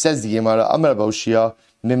 Says the Gemara, Amar Boshia,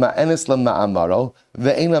 mima enes lema'amaro,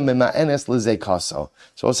 ve'ena mima enes lezekaso.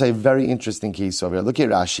 So I'll say a very interesting case over here. Look at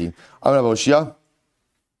Rashi. Amar Boshia,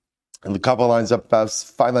 and a couple lines up, about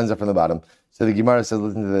 5 lines up from the bottom. So the Gemara says,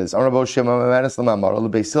 listen to this. Amar Boshia, mima enes lema'amaro,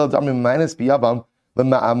 lebeis Hillel d'amri mima enes biyavam,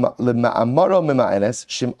 lema'amaro mima enes,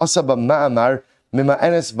 shim asaba ma'amar, mima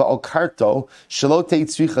enes va'okarto, shelo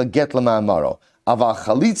teitzricha get lema'amaro. Ava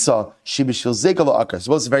chalitza, she b'shil zeka lo akar.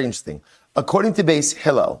 So it's very interesting. According to Beis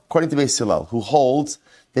Hillel, who holds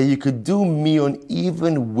that you could do miyun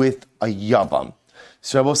even with a yavam.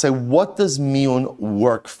 So I will say, what does miyun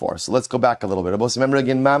work for? So let's go back a little bit. I will say, remember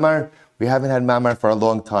again, mamar? We haven't had mamar for a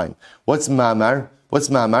long time. What's mamar?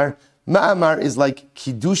 Ma'amar is like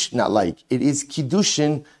kiddush, not like. It is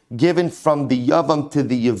kiddushin given from the yavam to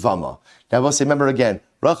the yavama. Now I will say, remember again,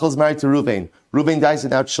 Rachel's married to Ruvain. Ruvain dies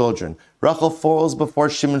without children. Rachel falls before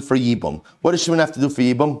Shimon for Yibum. What does Shimon have to do for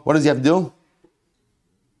Yibum? What does he have to do?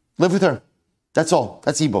 Live with her. That's all.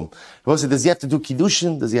 That's Yibum. Does he have to do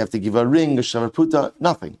kiddushin? Does he have to give a ring, a shavar puta?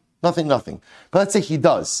 Nothing. But let's say he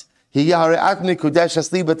does. He gives her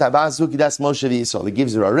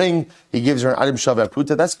a ring. He gives her an Adam Shaveh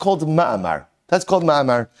Pruta. That's called Ma'amar.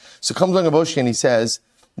 So comes along Aboshi and he says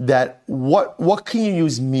that what can you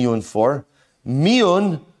use miyun for?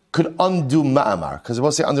 Miyun could undo Ma'amar. Because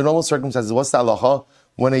we'll say under normal circumstances, what's the halacha?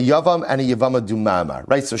 When a Yavam and a Yavama do Ma'amar.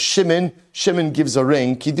 Right? So Shimon gives a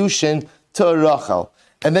ring, Kiddushin, to Rachel.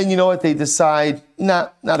 And then you know what? They decide,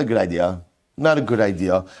 not a good idea. Not a good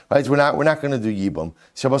idea, right? We're not going to do Yibum.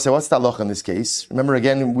 So Rabbi say, what's the halacha in this case? Remember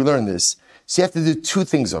again, we learned this. So you have to do two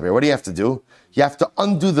things over here. What do you have to do? You have to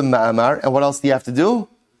undo the ma'amar, and what else do you have to do?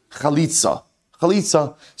 Chalitza.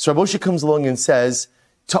 So Rabbi comes along and says,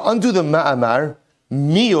 to undo the ma'amar,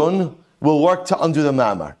 miyun will work to undo the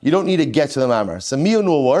ma'amar. You don't need to get to the ma'amar. So miyun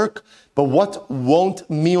will work, but what won't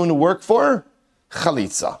miyun work for?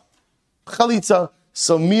 Chalitza.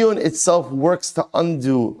 So miyun itself works to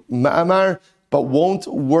undo ma'amar, but won't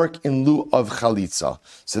work in lieu of chalitza.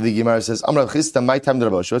 So the Gemara says, Amar Chista, my time to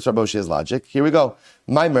Rabbi Oshia. What's Rabbi Oshia's logic? Here we go.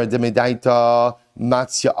 Maimer de medaita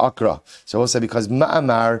matzia akra. So we'll say because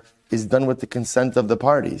ma'amar is done with the consent of the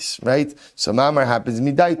parties, right? So ma'amar happens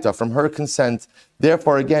midaita, from her consent.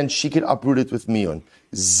 Therefore, again, she could uproot it with miyun.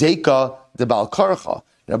 Zeka de bal karcha.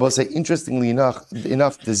 Rabbi say, interestingly enough, the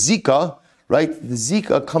zika, right? The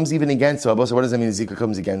zika comes even against her. So what does that mean? The zika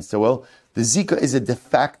comes against her? Well, the zika is a de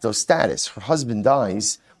facto status. Her husband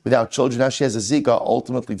dies without children. Now she has a zika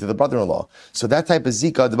ultimately to the brother-in-law. So that type of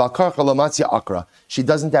zika, the balkarcha lamatzia akra, she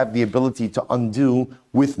doesn't have the ability to undo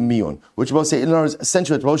with miyun. Which we'll say, in other words,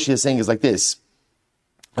 essentially what Roshi is saying is like this.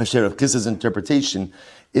 A share of Kissa's interpretation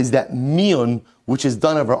is that miyun, which is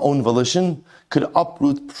done of her own volition, could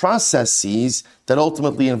uproot processes that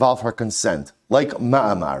ultimately involve her consent, like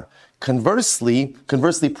ma'amar. Conversely,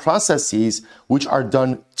 processes which are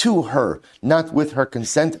done to her, not with her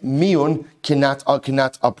consent, miyun cannot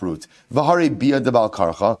uproot. V'hari bia de bal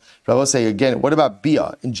karcha. I will say again, what about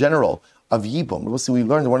bia in general of yibum? We'll see. We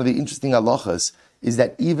learned one of the interesting halachas is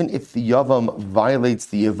that even if the yavam violates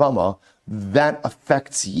the yavama, that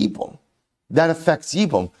affects yibum.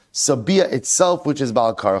 So bia itself, which is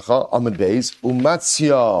bal karcha, amud beis,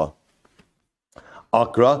 umatzia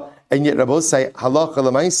akra. And yet Rabbi say halacha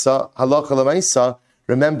l'maisa.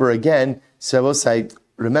 Remember again. So Rabbi say,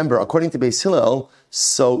 remember, according to Beis Hillel,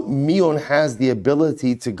 so miyun has the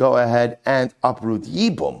ability to go ahead and uproot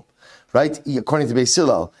yibum, right? According to Beis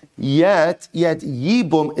Hillel. Yet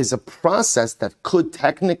yibum is a process that could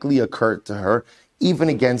technically occur to her, even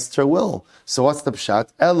against her will. So what's the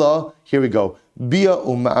pshat? Ella, here we go. Bia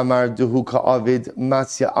um'amar duhu ka'avid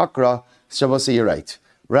matzia akra. So Rabbi say, you're right.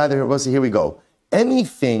 Rather, Rabbi say, here we go.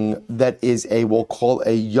 Anything that is we'll call a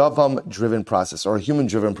yavam-driven process or a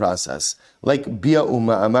human-driven process, like bia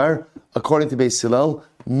uma'amar, according to Beis Hillel,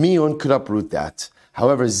 miyun could uproot that.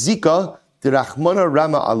 However, zika, dirachmana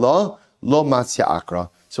rama Allah, lo matzia akra.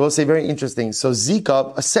 So we'll say very interesting. So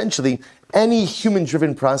zika, essentially, any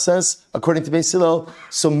human-driven process, according to Beis Hillel,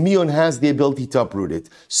 so miyun has the ability to uproot it.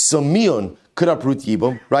 So miyun could uproot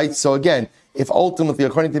yibum, right? So again, if ultimately,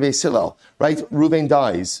 according to Beis Hillel, right, Reuven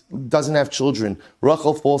dies, doesn't have children,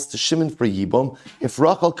 Rachel falls to Shimon for Yibum, if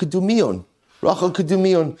Rachel could do miyun,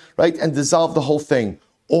 right, and dissolve the whole thing.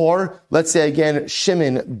 Or, let's say again,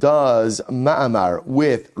 Shimon does ma'amar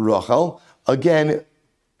with Rachel, again,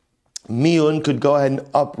 miyun could go ahead and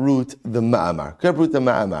uproot the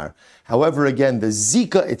ma'amar. However, again, the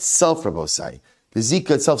zika itself, Rabbosai,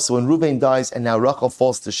 so when Reuven dies and now Rachel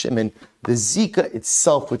falls to Shimon, the zika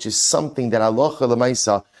itself, which is something that halacha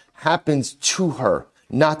l'maisa happens to her,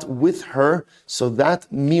 not with her, so that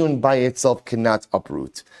miyun by itself cannot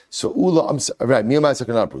uproot. So miyun by itself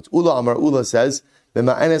cannot uproot. Ula says,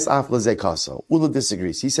 Ula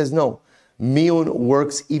disagrees. He says, no, miyun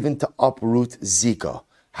works even to uproot zika.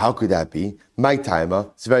 How could that be? My timer,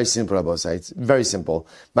 it's very simple, Rabbi say. It's very simple.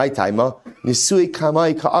 My timer, nisui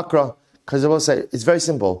kamai ka'akra. Because Rabbi say, it's very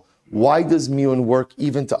simple. Why does miyun work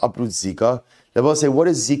even to uproot zika? Rabbi say, what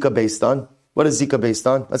is zika based on?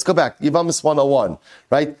 Let's go back. Yevamos 101,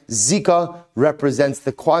 right? Zika represents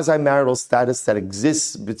the quasi-marital status that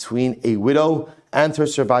exists between a widow and her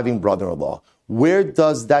surviving brother-in-law. Where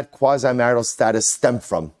does that quasi-marital status stem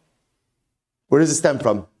from? Where does it stem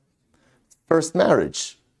from? First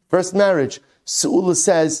marriage. Su'ula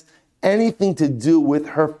says, anything to do with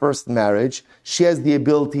her first marriage, she has the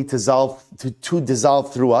ability to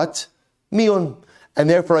dissolve through what? Miyun. And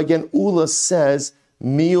therefore, again, Ula says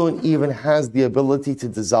Miyun even has the ability to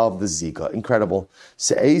dissolve the zika. Incredible.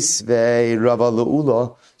 Se'esvei Rava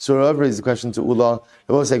Le'ula. So Rava raised the question to Ula.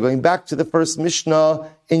 It was going back to the first Mishnah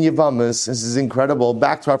in Yevamos. This is incredible.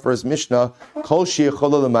 Back to our first Mishnah. Kol she'echol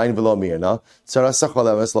l'mayin v'lo mirna. Tzarasa chol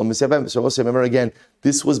emes lo misyavem. So also remember again,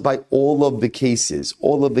 this was by all of the cases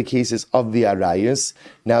of the Arayas.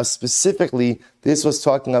 Now specifically, this was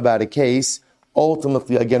talking about a case.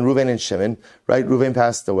 Ultimately, again, Reuven and Shimon, right? Reuven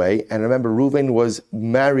passed away. And remember, Reuven was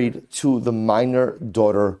married to the minor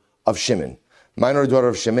daughter of Shimon.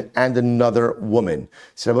 And another woman.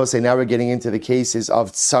 So I will say now we're getting into the cases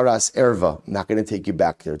of Tsaras Erva. I'm not going to take you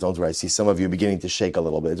back there. Don't worry. I see some of you beginning to shake a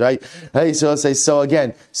little bit, right? Hey, so I'll say, so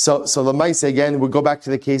Lamaisa again, we'll go back to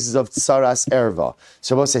the cases of Tsaras Erva.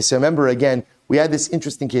 So I will say, so remember again, we had this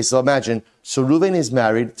interesting case. So imagine, so Reuven is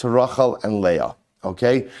married to Rachel and Leah.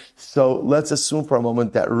 Okay, so let's assume for a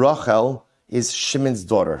moment that Rachel is Shimon's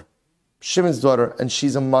daughter, and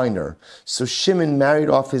she's a minor. So Shimon married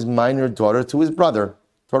off his minor daughter to his brother,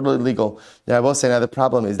 totally legal. Now I will say, now the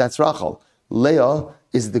problem is that's Rachel. Leah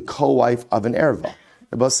is the co-wife of an erva.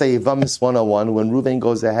 I will say Yevamos 101, when Reuven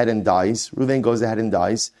goes ahead and dies,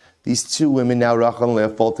 these two women now, Rachel and Leah,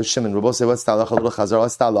 fall to Shimon. Rabbi say, what's talacha?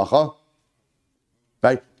 What's talacha?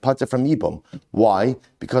 Right? Pater from Yibum. Why?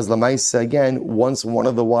 Because Lamaisa, again, once one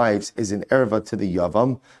of the wives is an erva to the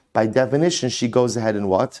Yavam, by definition, she goes ahead and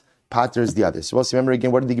what? Pater is the other. So also remember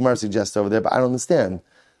again, what did the Gemara suggest over there? But I don't understand.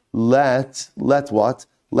 Let what?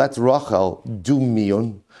 Let Rachel do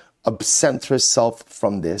miyun, absent herself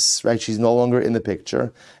from this, right? She's no longer in the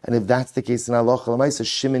picture. And if that's the case in Allah, Lamaisa,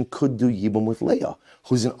 Shimon could do Yibum with Leah,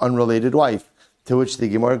 who's an unrelated wife. To which the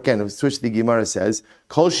Gemara says,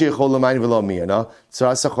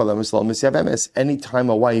 anytime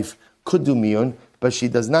a wife could do miyun, but she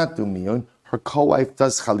does not do miyun, her co-wife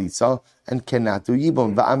does chalitza and cannot do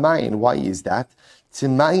yibum. Va'amayin, why is that?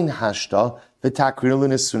 Timayin hashta v'takrinu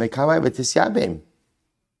l'nesune kamay v'tisyabim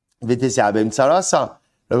tzarasa.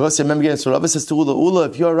 Remember again, so Rabbi says to Ula,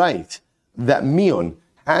 if you're right, that miyun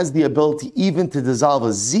has the ability even to dissolve a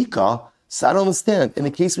zika, so I don't understand. In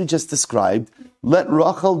the case we just described, let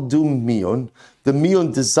Rachel do miyun. The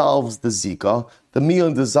miyun dissolves the zika. The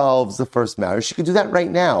miyun dissolves the first marriage. She could do that right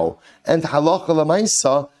now. And halacha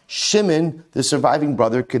l'maisa, Shimon, the surviving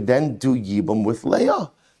brother, could then do yibum with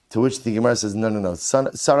Leah. To which the Gemara says, no.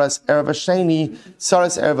 Saras erva sheni.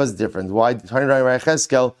 Saras erva is different. Why?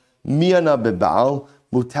 Miyana bebal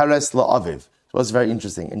mutares la'aviv. So it's very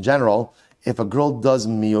interesting. In general, if a girl does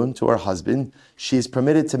miyun to her husband, she is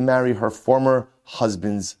permitted to marry her former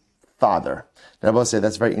husband's father. And I will say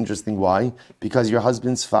that's very interesting. Why? Because your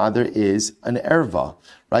husband's father is an erva,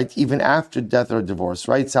 right? Even after death or divorce,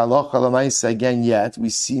 right? Again, yet we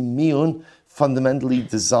see miyun fundamentally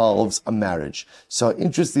dissolves a marriage. So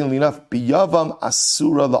interestingly enough, biyavam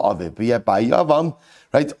asura la'aviv. But yet by yavam,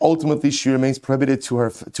 right? Ultimately, she remains prohibited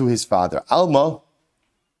to his father. Alma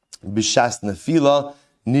b'shas nefila.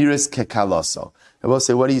 Niris kekalaso. I will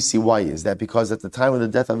say, what do you see? Why is that? Because at the time of the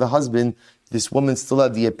death of the husband, this woman still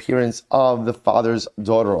had the appearance of the father's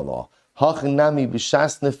daughter-in-law. Hachnami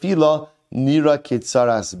b'shas nefila nira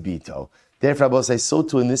kitzaras bito. Therefore, I will say, so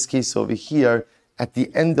too in this case over here, at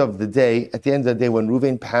the end of the day, when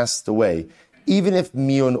Reuven passed away, even if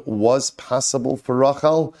miyun was possible for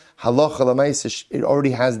Rachel, halacha l'maisa, it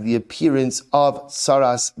already has the appearance of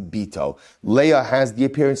tzaras bito. Leah has the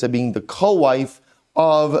appearance of being the co-wife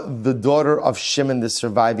of the daughter of Shimon, the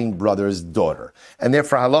surviving brother's daughter. And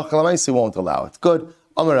therefore, halacha l'maisa won't allow it. Good.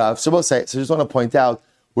 Amarav. So I just want to point out,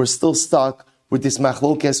 we're still stuck with this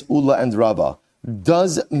machlokes Ula and Rava.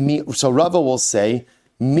 So Rava will say,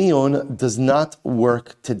 miyun does not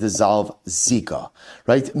work to dissolve zika,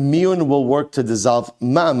 right? Miyun will work to dissolve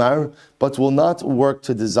ma'amar, but will not work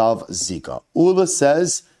to dissolve zika. Ula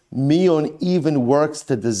says, miyun even works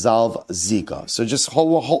to dissolve zika. So just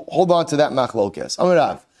hold on to that machlokes.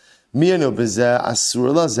 Amarav, miyunu b'zeh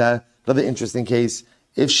asur lazeh. Another interesting case.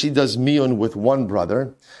 If she does miyun with one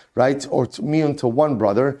brother, right, or miyun to one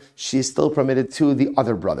brother, she is still permitted to the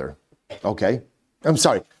other brother. Okay, I'm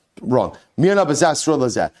sorry, wrong. Miyun b'zeh asur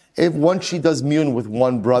lazeh. If once she does miyun with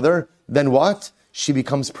one brother, then what? She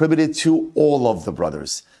becomes prohibited to all of the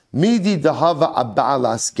brothers. Midi dahava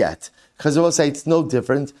abalas get. Because I will say it's no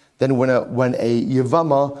different than when a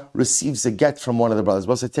Yevama receives a get from one of the brothers.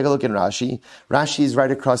 We'll say, take a look in Rashi. Rashi is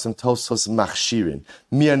right across from Tosfos Machshirin.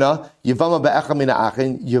 Miyana, Yevama be'echa min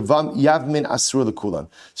ha'achin, Yavmin asur l'kulan.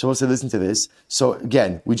 So we'll say, listen to this. So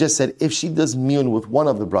again, we just said, if she does miyun with one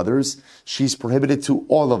of the brothers, she's prohibited to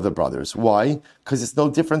all of the brothers. Why? Because it's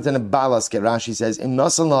no different than a balas get. Rashi says, Im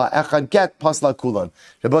nasan la echad get pasla kulan.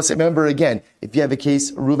 Remember again, if you have a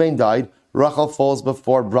case, Reuven died, Rachel falls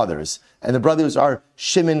before brothers. And the brothers are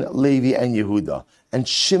Shimon, Levi, and Yehuda. And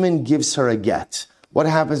Shimon gives her a get. What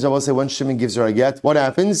happens, I will say, when Shimon gives her a get? What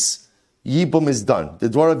happens? Yibum is done. The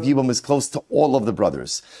door of Yibum is closed to all of the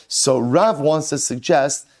brothers. So Rav wants to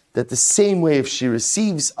suggest that the same way if she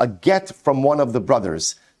receives a get from one of the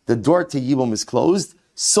brothers, the door to Yibum is closed,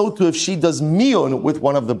 so too if she does miyun with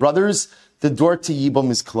one of the brothers, the door to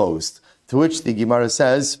Yibum is closed. To which the Gemara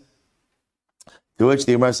says,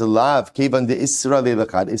 Lav, Kevan de Isra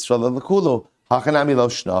le'lechad, Isra le'lekulo, hachanami lo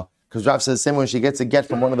shna. Because Rav says the same when she gets a get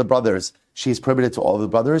from one of the brothers, she is prohibited to all of the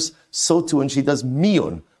brothers. So too when she does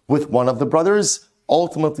miyun with one of the brothers,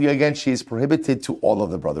 ultimately again she is prohibited to all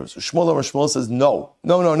of the brothers. Shmuel says no.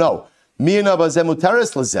 Miyun abazeh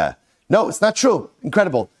muteres lezeh. No, it's not true.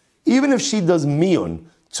 Incredible. Even if she does miyun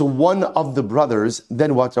to one of the brothers,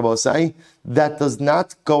 then what Rabbi say? That does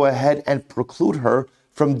not go ahead and preclude her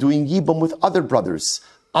from doing yibum with other brothers.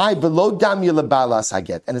 Below dam balas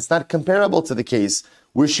haget, and it's not comparable to the case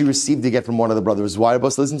where she received the get from one of the brothers. Why, Rabbi?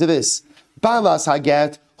 Listen to this. Balas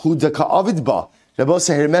haget hu deka avidba. Rabbi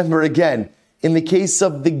say, remember again, in the case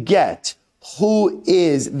of the get, who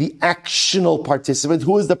is the actional participant?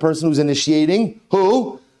 Who is the person who's initiating?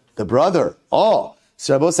 Who? The brother. Oh,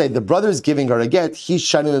 so Rabbi say the brother is giving her a get. He's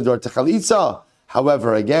shutting the door to chalitza.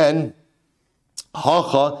 However, again,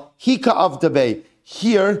 hacha hika avdabe.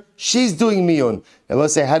 Here, she's doing miyun. And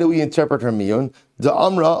let's say, how do we interpret her miyun? The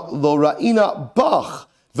amra lo ra'ina bach,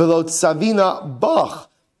 velo tzavina bach.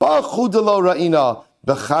 Bach hu de lo ra'ina,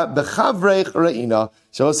 bechavrech ra'ina.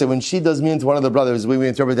 So let's say, when she does miyun to one of the brothers, we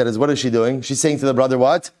interpret that as, what is she doing? She's saying to the brother,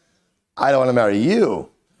 what? I don't want to marry you.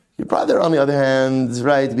 Your brother, on the other hand,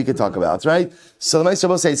 right, we could talk about, right? So the Maestro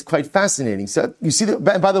will say it's quite fascinating. So you see,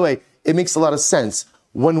 by the way, it makes a lot of sense.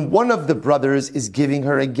 When one of the brothers is giving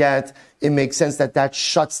her a get, it makes sense that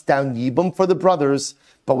shuts down Yibum for the brothers.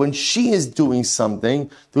 But when she is doing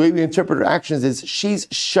something, the way we interpret her actions is she's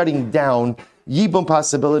shutting down Yibum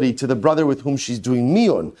possibility to the brother with whom she's doing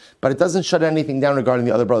miyun. But it doesn't shut anything down regarding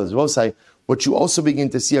the other brothers. We'll say, what you also begin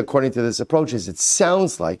to see according to this approach is it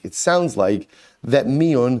sounds like that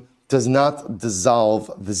miyun does not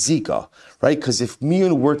dissolve the zika, right? Because if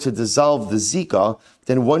miyun were to dissolve the zika,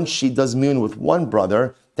 then once she does miyun with one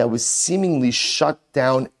brother, that would seemingly shut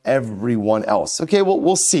down everyone else. Okay, well,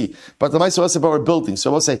 we'll see. But the Maisa was about we're building.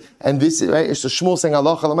 So we'll say, and this is right, it's the Shmuel saying,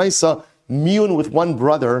 Allah Maisa, miyun with one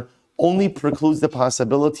brother only precludes the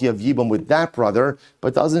possibility of yibum with that brother,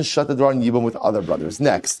 but doesn't shut the door on yibum with other brothers.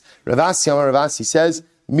 Next, Ravasi says,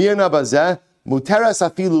 miyun abazeh muteras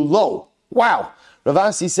afilu lo. Wow.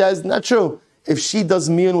 Ravasi says, not true. If she does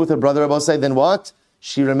miyun with her brother, Rabbi say, then what?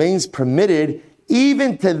 She remains permitted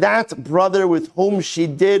even to that brother with whom she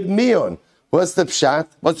did miyun. What's the pshat?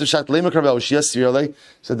 Lemak Rabbi Oshia,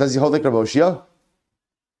 so does he hold like Rabbi Oshia?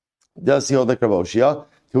 Does he hold like Rabbi Oshia?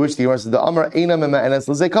 To which the Gemara says, the Amar Eina Mema Enes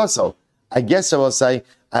L'Zekaso. I guess I will say,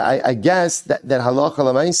 I guess that halacha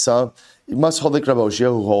l'maisa, it must hold like Rabbi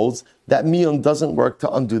Oshia, who holds that miyun doesn't work to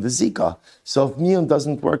undo the zika. So if miyun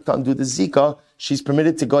doesn't work to undo the zika, she's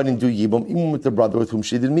permitted to go ahead and do yibum, even with the brother with whom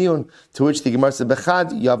she did miyun. To which the Gemara said,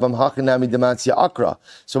 "Bechad yavam hachinami dematzia akra."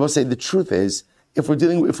 So I will say the truth is, if we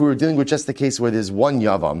were dealing with just the case where there's one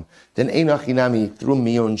yavam, then ein hachinami through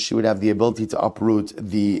miyun she would have the ability to uproot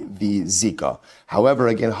the zika. However,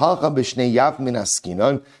 again, hacha b'shnei yav min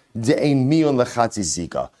askinon de'ein miyun lechatzi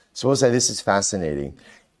zika. So I will say this is fascinating.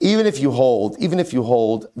 Even if you hold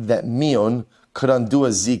that miyun could undo a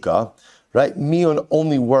zika, right? Miyun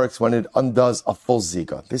only works when it undoes a full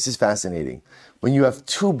zika. This is fascinating. When you have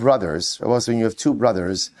two brothers,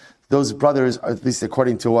 those brothers, at least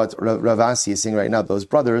according to what Ravasi is saying right now, those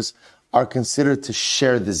brothers are considered to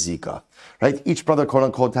share the zika, right? Each brother, quote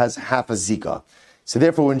unquote, has half a zika. So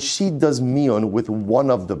therefore, when she does miyun with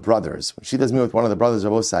one of the brothers,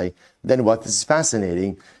 Rabosai, then what? This is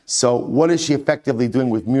fascinating. So what is she effectively doing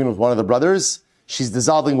with miyun with one of the brothers? She's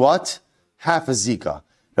dissolving what? Half a zika.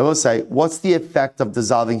 Rabosai, what's the effect of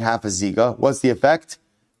dissolving half a zika? What's the effect?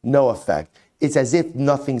 No effect. It's as if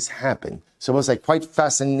nothing's happened. So it's like quite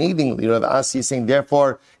fascinatingly, Rav Asi is saying,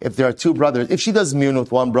 therefore, if there are two brothers, if she does miyun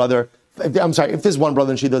with one brother, if there's one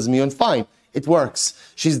brother and she does miyun, fine. It works.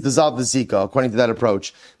 She's dissolved the zika, according to that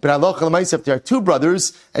approach. But halacha l'maisa, if there are two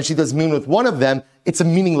brothers and she does miyun with one of them, it's a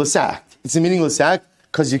meaningless act. It's a meaningless act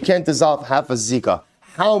because you can't dissolve half a zika.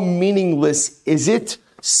 How meaningless is it?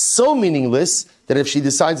 So meaningless that if she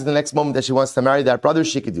decides in the next moment that she wants to marry that brother,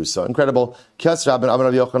 she could do so. Incredible. If she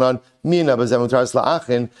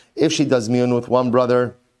does miyun with one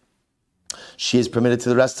brother, she is permitted to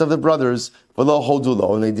the rest of the brothers. And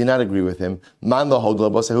they did not agree with him.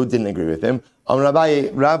 Who didn't agree with him? Amar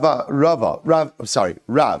Abaye,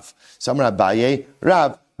 Rav. So Amar Abaye,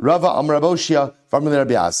 Rav, Rava Amar Aboshia, Family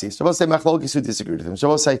Rabbi Asi. So we'll say Machlokes who disagreed with him. So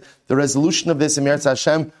we'll say the resolution of this in Meretz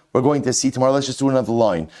Hashem we're going to see tomorrow. Let's just do another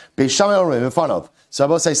line. Beis Shammai Orim in front of. So I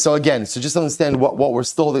will say, so again, so just understand what we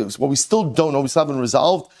still don't know, we still haven't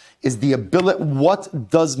resolved is the ability. What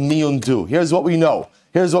does miyun do? Here's what we know.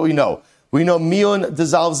 We know miyun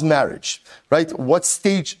dissolves marriage, right? What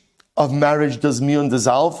stage of marriage does miyun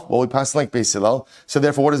dissolve? Well, we pass like Beis Hillel. So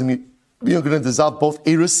therefore, what does miyun? You're going to dissolve both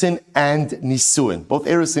erusin and nisuin.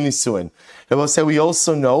 I will say we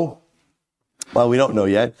also know, well, we don't know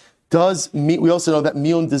yet. We also know that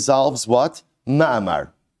miyun dissolves what?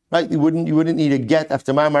 Ma'amar. Right? You wouldn't need a get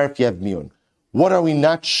after ma'amar if you have miyun. What are we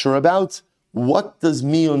not sure about? What does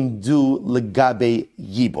miyun do legabe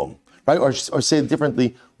yibum? Right? Or say it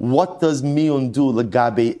differently, what does miyun do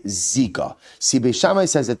legabe zika? See, Beis Shammai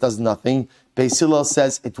says it does nothing. Beis Hillel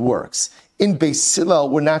says it works. In Beis Hillel,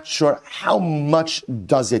 we're not sure how much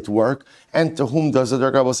does it work and to whom does it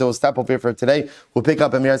work. We'll stop over here for today. We'll pick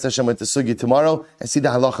up Emirat Hashem with the Sugi tomorrow and see the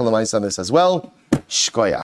halacha l'mais on this as well. Shkoyach.